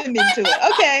you're hipping me to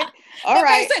it. Okay. All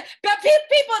right. But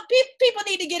people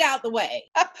need to get out the way.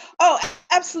 Oh,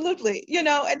 absolutely.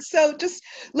 And so just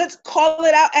let's call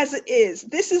it out as it is.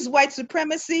 This is white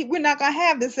supremacy. We're not going to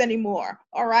have this anymore.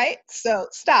 All right. So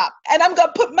stop. And I'm going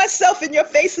to put myself in your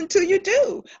face until you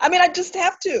do. I mean, I just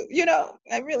have to,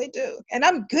 I really do. And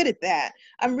I'm good at that.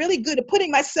 I'm really good at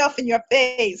putting myself in your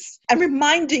face and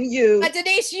reminding you. But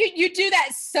Denise, you do that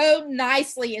so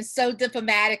nicely and so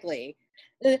diplomatically.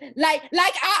 Like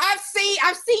I've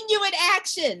seen you in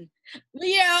action, and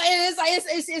it's like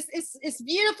it's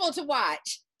beautiful to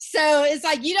watch. So it's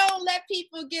like you don't let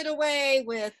people get away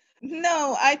with.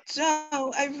 No, I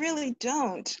don't. I really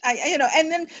don't.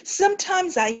 And then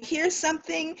sometimes I hear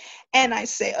something and I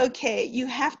say, okay, you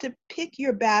have to pick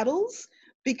your battles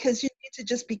because you need to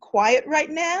just be quiet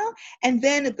right now. And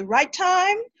then at the right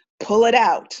time, pull it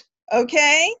out.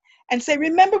 Okay? And say,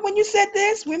 remember when you said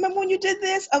this? Remember when you did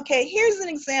this? Okay, here's an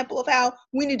example of how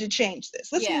we need to change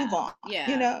this. Let's move on.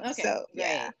 Yeah. Okay, so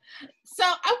yeah. Great. So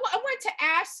I wanted to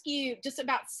ask you just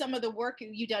about some of the work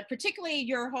you've done, particularly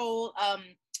your whole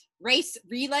race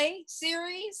relay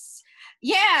series.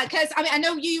 Yeah, because I mean I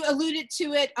know you alluded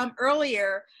to it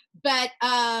earlier, but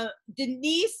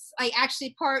Denise, I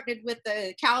actually partnered with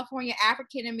the California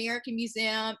African American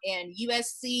Museum and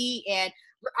USC, and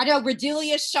I know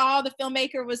Redelia Shaw, the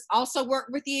filmmaker, was also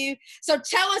worked with you. So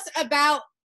tell us about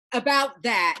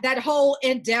that whole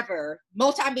endeavor,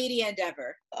 multimedia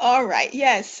endeavor. All right.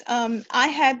 Yes. I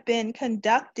have been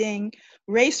conducting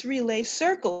race relay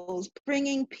circles,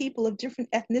 bringing people of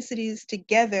different ethnicities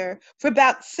together for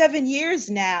about 7 years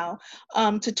now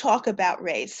to talk about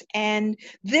race. And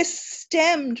this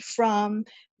stemmed from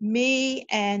me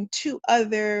and 2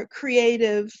 other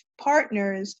creative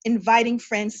partners inviting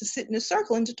friends to sit in a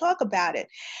circle and to talk about it.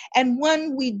 And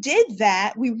when we did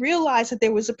that, we realized that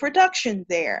there was a production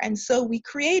there. And so we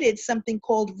created something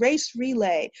called Race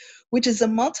Relay, which is a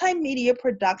multimedia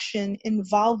production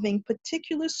involving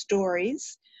particular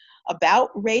stories about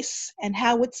race and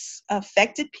how it's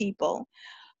affected people,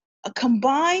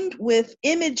 combined with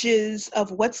images of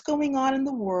what's going on in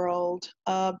the world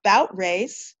about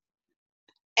race,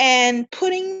 and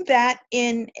putting that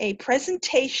in a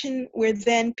presentation where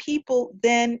then people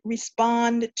then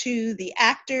respond to the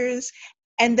actors,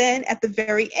 and then at the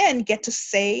very end get to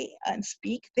say and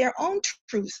speak their own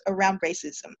truth around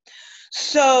racism.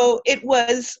 So it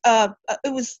was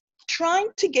trying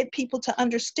to get people to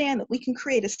understand that we can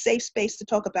create a safe space to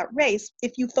talk about race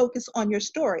if you focus on your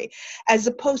story, as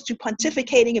opposed to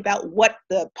pontificating about what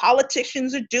the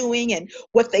politicians are doing and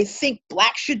what they think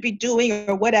Black should be doing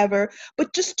or whatever,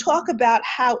 but just talk about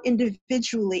how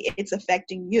individually it's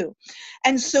affecting you.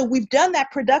 And so we've done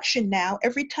that production now.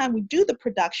 Every time we do the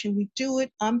production, we do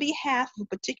it on behalf of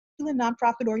a particular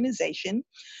nonprofit organization.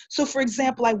 So for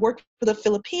example, I worked with a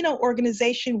Filipino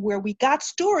organization where we got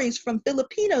stories from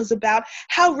Filipinos about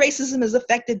how racism has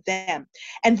affected them.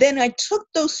 And then I took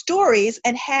those stories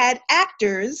and had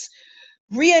actors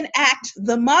reenact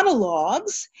the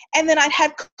monologues, and then I'd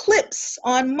have clips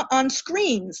on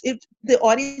screens. If the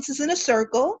audience is in a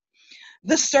circle,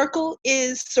 the circle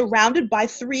is surrounded by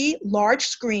 3 large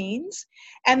screens,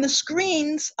 and the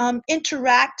screens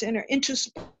interact and are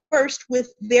interspersed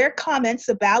with their comments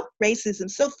about racism.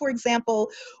 So for example,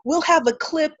 we'll have a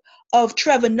clip of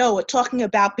Trevor Noah talking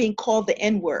about being called the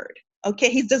N-word. Okay,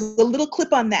 he does a little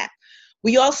clip on that.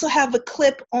 We also have a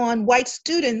clip on white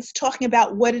students talking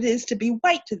about what it is to be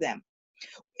white to them.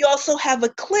 We also have a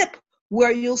clip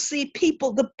where you'll see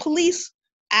people, the police,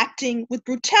 acting with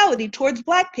brutality towards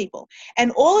Black people.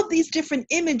 And all of these different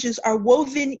images are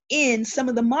woven in some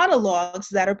of the monologues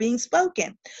that are being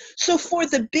spoken. So for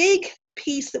the big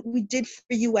piece that we did for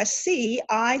USC,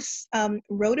 I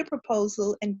wrote a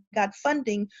proposal and got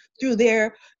funding through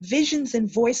their Visions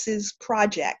and Voices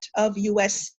project of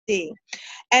USC.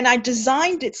 And I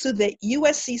designed it so that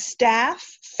USC staff,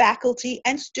 faculty,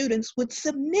 and students would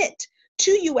submit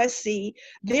to USC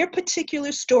their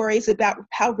particular stories about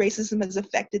how racism has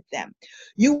affected them.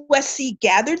 USC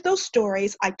gathered those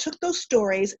stories, I took those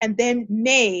stories, and then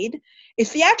made a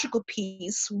theatrical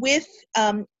piece with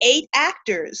 8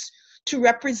 actors to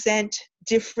represent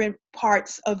different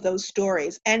parts of those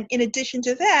stories. And in addition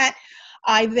to that,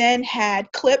 I then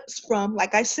had clips from,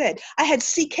 like I said, I had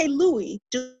C.K. Louis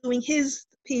doing his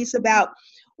piece about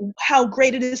how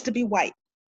great it is to be white,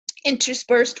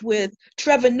 interspersed with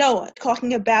Trevor Noah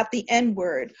talking about the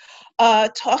N-word,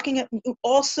 talking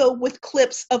also with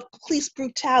clips of police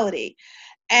brutality,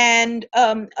 and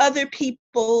other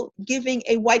people giving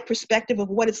a white perspective of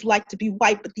what it's like to be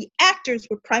white, but the actors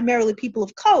were primarily people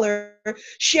of color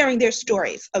sharing their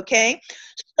stories, okay?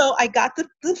 So I got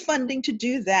the funding to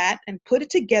do that and put it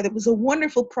together. It was a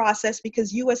wonderful process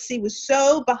because USC was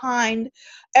so behind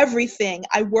everything.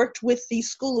 I worked with the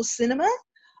School of Cinema,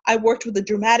 I worked with the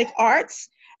Dramatic Arts,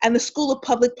 and the School of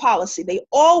Public Policy. They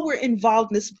all were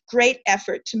involved in this great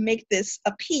effort to make this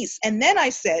a piece. And then I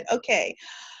said, okay,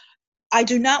 I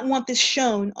do not want this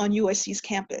shown on USC's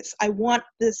campus. I want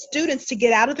the students to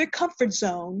get out of their comfort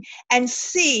zone and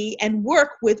see and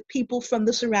work with people from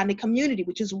the surrounding community,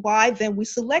 which is why then we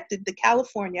selected the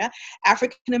California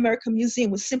African American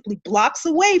Museum, was simply blocks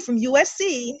away from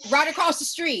USC. Right across the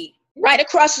street. Right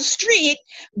across the street,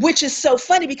 which is so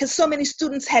funny because so many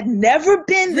students had never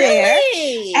been there.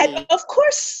 Really? And of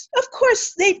course,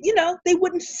 they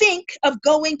wouldn't think of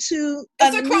going to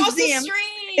a museum.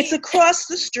 It's across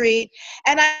the street.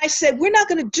 And I said, we're not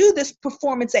going to do this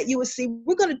performance at USC.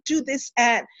 We're going to do this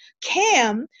at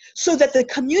CAM so that the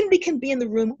community can be in the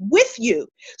room with you.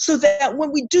 So that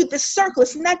when we do this circle,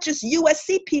 it's not just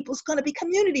USC people, it's going to be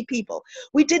community people.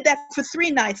 We did that for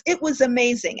 3 nights. It was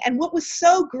amazing. And what was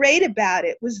so great about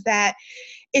it was that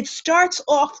it starts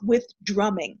off with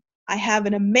drumming. I have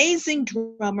an amazing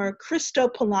drummer, Christo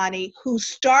Polani, who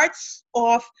starts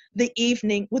off the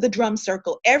evening with a drum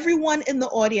circle. Everyone in the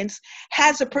audience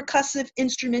has a percussive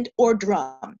instrument or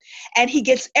drum, and he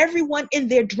gets everyone in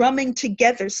there drumming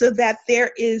together so that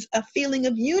there is a feeling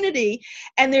of unity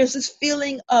and there's this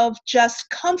feeling of just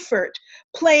comfort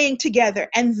playing together.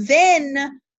 And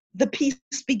then the piece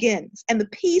begins, and the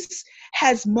piece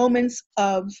has moments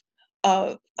of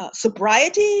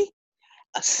sobriety,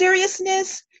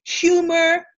 seriousness,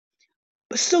 humor,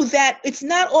 so that it's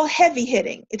not all heavy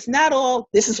hitting. It's not all,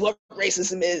 this is what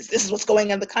racism is, this is what's going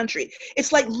on in the country.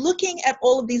 It's like looking at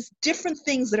all of these different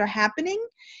things that are happening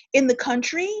in the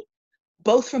country,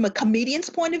 both from a comedian's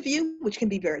point of view, which can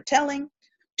be very telling,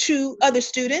 to other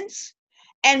students,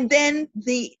 and then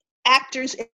the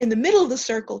actors in the middle of the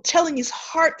circle telling these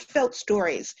heartfelt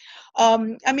stories.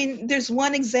 There's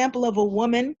one example of a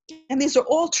woman, and these are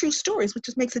all true stories, which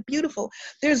just makes it beautiful.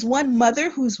 There's one mother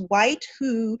who's white,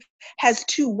 who has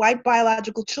 2 white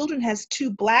biological children, has 2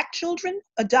 Black children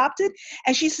adopted,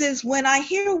 and she says, when I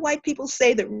hear white people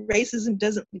say that racism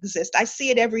doesn't exist, I see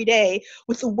it every day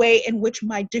with the way in which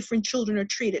my different children are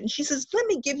treated. And she says, let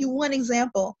me give you one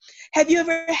example. Have you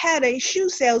ever had a shoe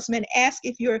salesman ask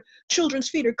if your children's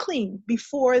feet are clean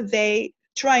before they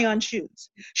try on shoes?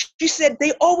 She said,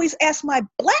 they always ask my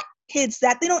Black kids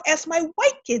that. They don't ask my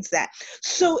white kids that.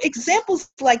 So examples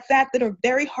like that are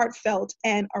very heartfelt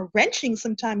and are wrenching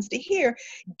sometimes to hear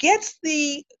gets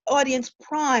the audience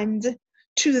primed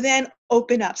to then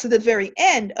open up. So the very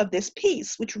end of this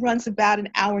piece, which runs about an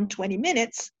hour and 20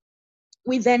 minutes,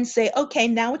 we then say, okay,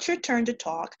 now it's your turn to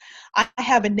talk. I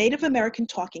have a Native American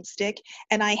talking stick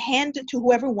and I hand it to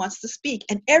whoever wants to speak.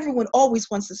 And everyone always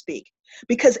wants to speak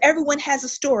because everyone has a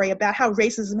story about how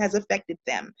racism has affected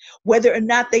them. Whether or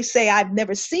not they say, I've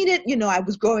never seen it, I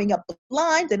was growing up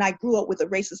blind and I grew up with a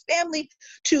racist family,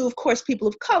 to, of course, people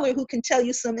of color who can tell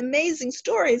you some amazing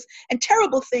stories and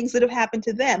terrible things that have happened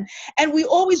to them. And we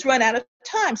always run out of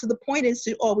time. So the point is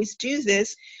to always do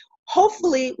this,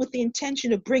 hopefully with the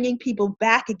intention of bringing people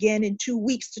back again in 2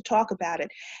 weeks to talk about it.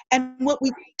 And what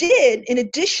we did, in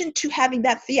addition to having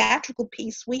that theatrical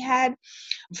piece, we had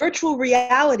virtual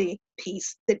reality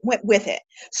piece that went with it,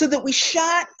 so that we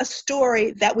shot a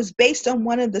story that was based on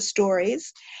one of the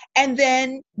stories. And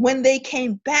then when they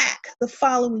came back the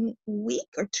following week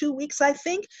or 2 weeks, I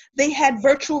think, they had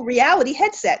virtual reality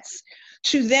headsets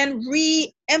to then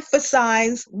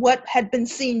re-emphasize what had been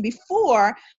seen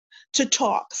before, to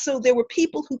talk. So there were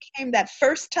people who came that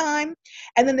first time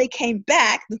and then they came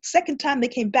back. The second time they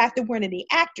came back, there weren't any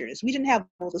actors. We didn't have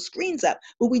all the screens up,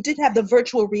 but we did have the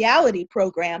virtual reality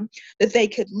program that they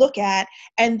could look at.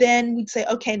 And then we'd say,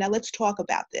 okay, now let's talk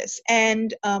about this.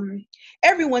 And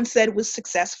everyone said it was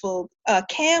successful.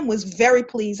 CAM was very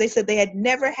pleased. They said they had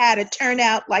never had a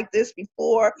turnout like this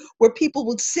before, where people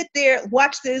would sit there,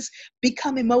 watch this,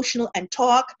 become emotional and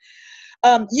talk.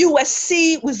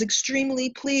 USC was extremely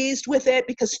pleased with it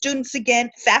because students, again,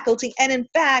 faculty, and in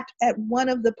fact, at one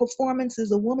of the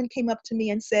performances, a woman came up to me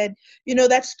and said,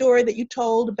 that story that you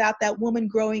told about that woman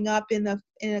growing up in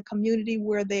a community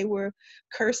where they were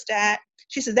cursed at,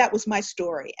 she said, that was my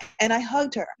story. And I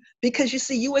hugged her because, you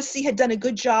see, USC had done a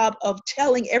good job of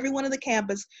telling everyone on the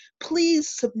campus, please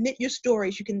submit your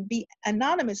stories. You can be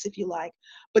anonymous if you like,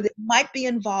 but it might be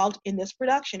involved in this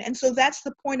production. And so that's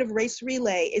the point of Race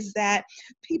Relay, is that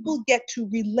people get to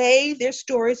relay their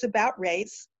stories about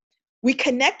race. We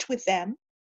connect with them,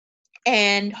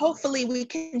 and hopefully we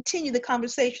continue the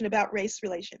conversation about race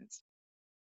relations.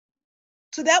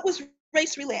 So that was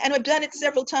Race Relay, and I've done it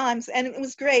several times, and it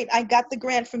was great. I got the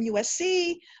grant from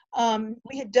USC.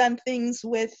 We had done things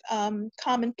with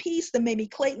Common Peace, the Mamie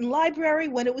Clayton Library,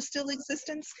 when it was still in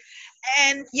existence.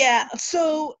 And yeah,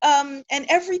 so, and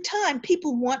every time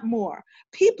people want more.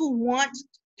 People want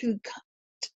to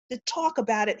talk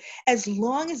about it, as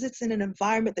long as it's in an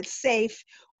environment that's safe,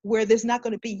 where there's not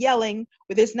going to be yelling,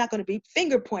 where there's not going to be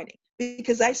finger pointing.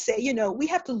 Because I say, we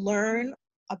have to learn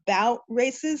about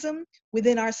racism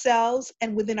within ourselves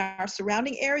and within our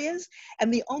surrounding areas.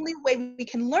 And the only way we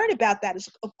can learn about that is,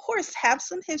 of course, have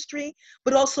some history,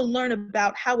 but also learn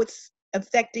about how it's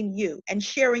affecting you and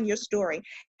sharing your story.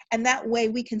 And that way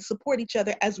we can support each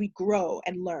other as we grow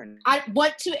and learn. I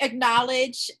want to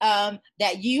acknowledge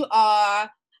that you are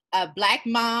a Black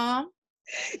mom.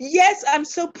 Yes, I'm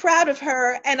so proud of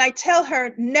her. And I tell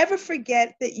her, never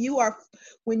forget that you are,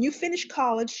 when you finish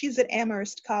college, she's at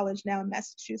Amherst College now in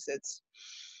Massachusetts.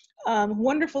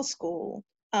 Wonderful school.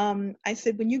 I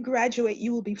said, when you graduate,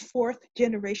 you will be 4th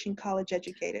generation college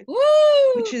educated. Woo!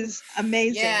 Which is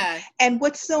amazing. Yeah. And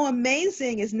what's so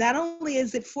amazing is not only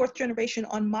is it 4th generation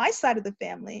on my side of the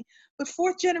family, but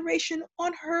 4th generation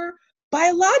on her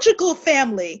biological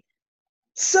family.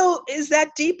 So is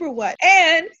that deep or what?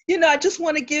 And, I just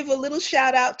want to give a little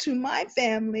shout out to my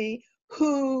family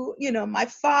who, my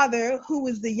father, who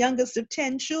was the youngest of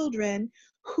 10 children,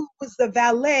 who was the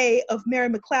valet of Mary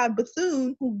McLeod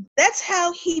Bethune, that's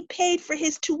how he paid for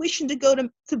his tuition to go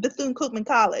to Bethune-Cookman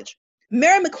College.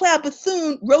 Mary McLeod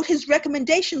Bethune wrote his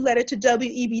recommendation letter to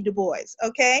W.E.B. Du Bois,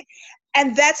 okay?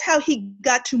 And that's how he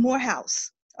got to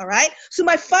Morehouse, all right? So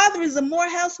my father is a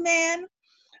Morehouse man.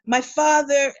 My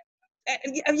father,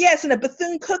 yes, and a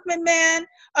Bethune-Cookman man,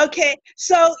 okay?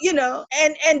 So,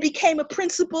 and became a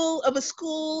principal of a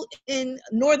school in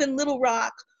northern Little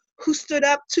Rock, who stood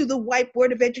up to the white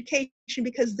Board of Education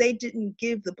because they didn't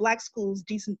give the Black schools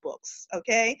decent books,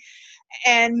 okay?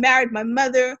 And married my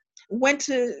mother, went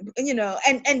to,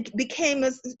 and became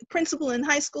a principal and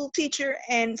high school teacher.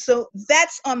 And so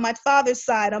that's on my father's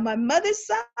side. On my mother's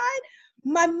side,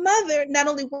 my mother not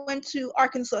only went to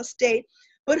Arkansas State,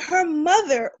 but her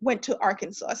mother went to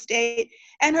Arkansas State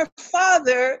and her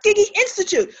father, Tuskegee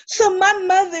Institute. So my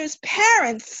mother's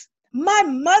parents, my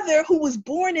mother, who was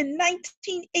born in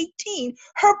 1918,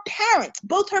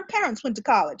 both her parents went to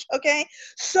college, okay?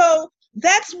 So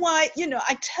that's why,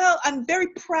 I'm very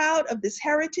proud of this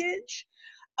heritage.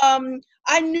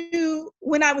 I knew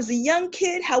when I was a young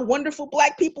kid how wonderful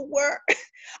Black people were.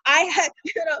 I had,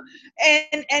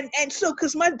 and so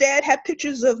because my dad had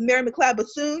pictures of Mary McLeod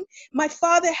Bethune, my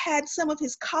father had some of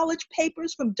his college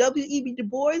papers from W.E.B. Du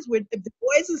Bois, where Du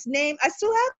Bois's name, I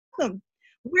still have them.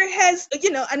 Where has,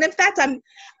 and in fact,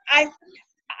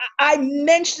 I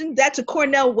mentioned that to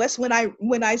Cornel West when I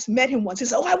met him once. He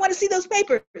said, "Oh, I want to see those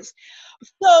papers."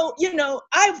 So,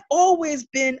 I've always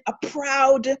been a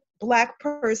proud Black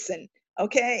person.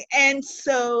 Okay. And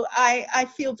so I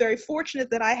feel very fortunate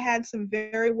that I had some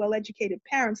very well-educated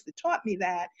parents that taught me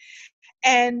that,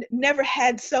 and never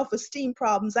had self-esteem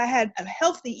problems. I had a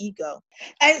healthy ego.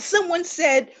 And someone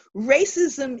said,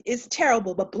 racism is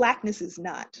terrible, but Blackness is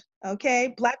not.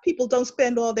 Okay. Black people don't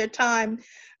spend all their time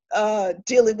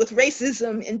dealing with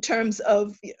racism in terms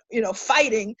of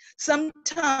fighting.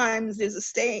 Sometimes there's a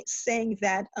saying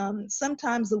that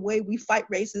sometimes the way we fight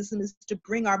racism is to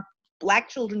bring our Black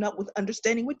children up with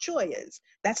understanding what joy is.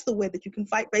 That's the way that you can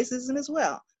fight racism as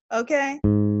well. Okay.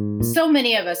 So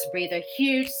many of us breathed a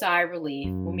huge sigh of relief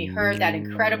when we heard that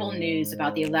incredible news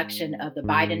about the election of the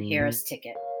Biden-Harris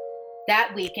ticket.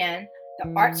 That weekend,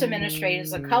 the Arts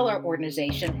Administrators of Color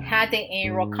organization had their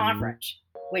annual conference,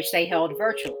 which they held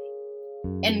virtually.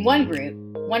 In one group,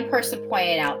 one person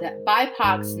pointed out that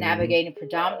BIPOCs navigating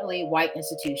predominantly white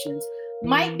institutions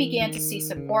might begin to see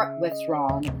support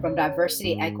withdrawn from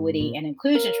diversity, equity, and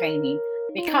inclusion training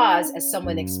because, as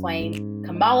someone explained,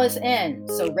 Kamala's in,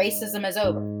 so racism is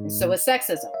over, and so is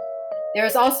sexism. There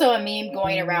is also a meme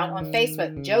going around on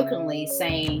Facebook jokingly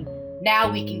saying,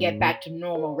 now we can get back to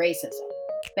normal racism.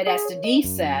 But as Denise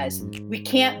says, we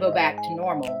can't go back to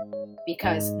normal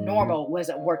because normal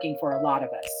wasn't working for a lot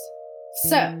of us.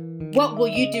 So, what will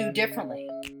you do differently?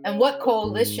 And what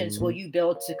coalitions will you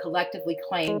build to collectively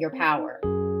claim your power?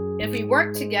 If we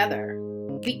work together,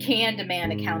 we can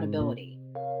demand accountability,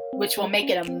 which will make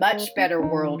it a much better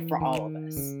world for all of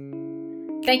us.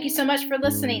 Thank you so much for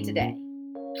listening today.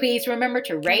 Please remember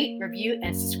to rate, review,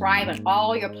 and subscribe on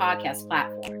all your podcast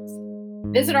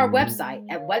platforms. Visit our website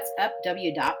at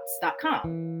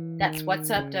whatsupwdocs.com. That's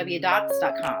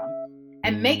whatsupwdocs.com.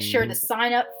 And make sure to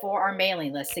sign up for our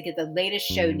mailing list to get the latest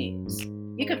show news.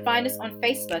 You can find us on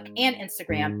Facebook and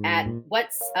Instagram at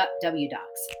What's Up W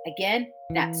Docs. Again,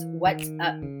 that's What's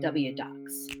Up W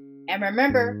Docs. And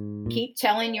remember, keep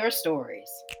telling your stories.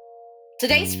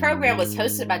 Today's program was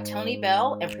hosted by Tony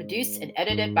Bell and produced and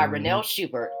edited by Renelle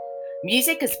Schubert.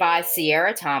 Music is by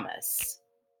Sierra Thomas.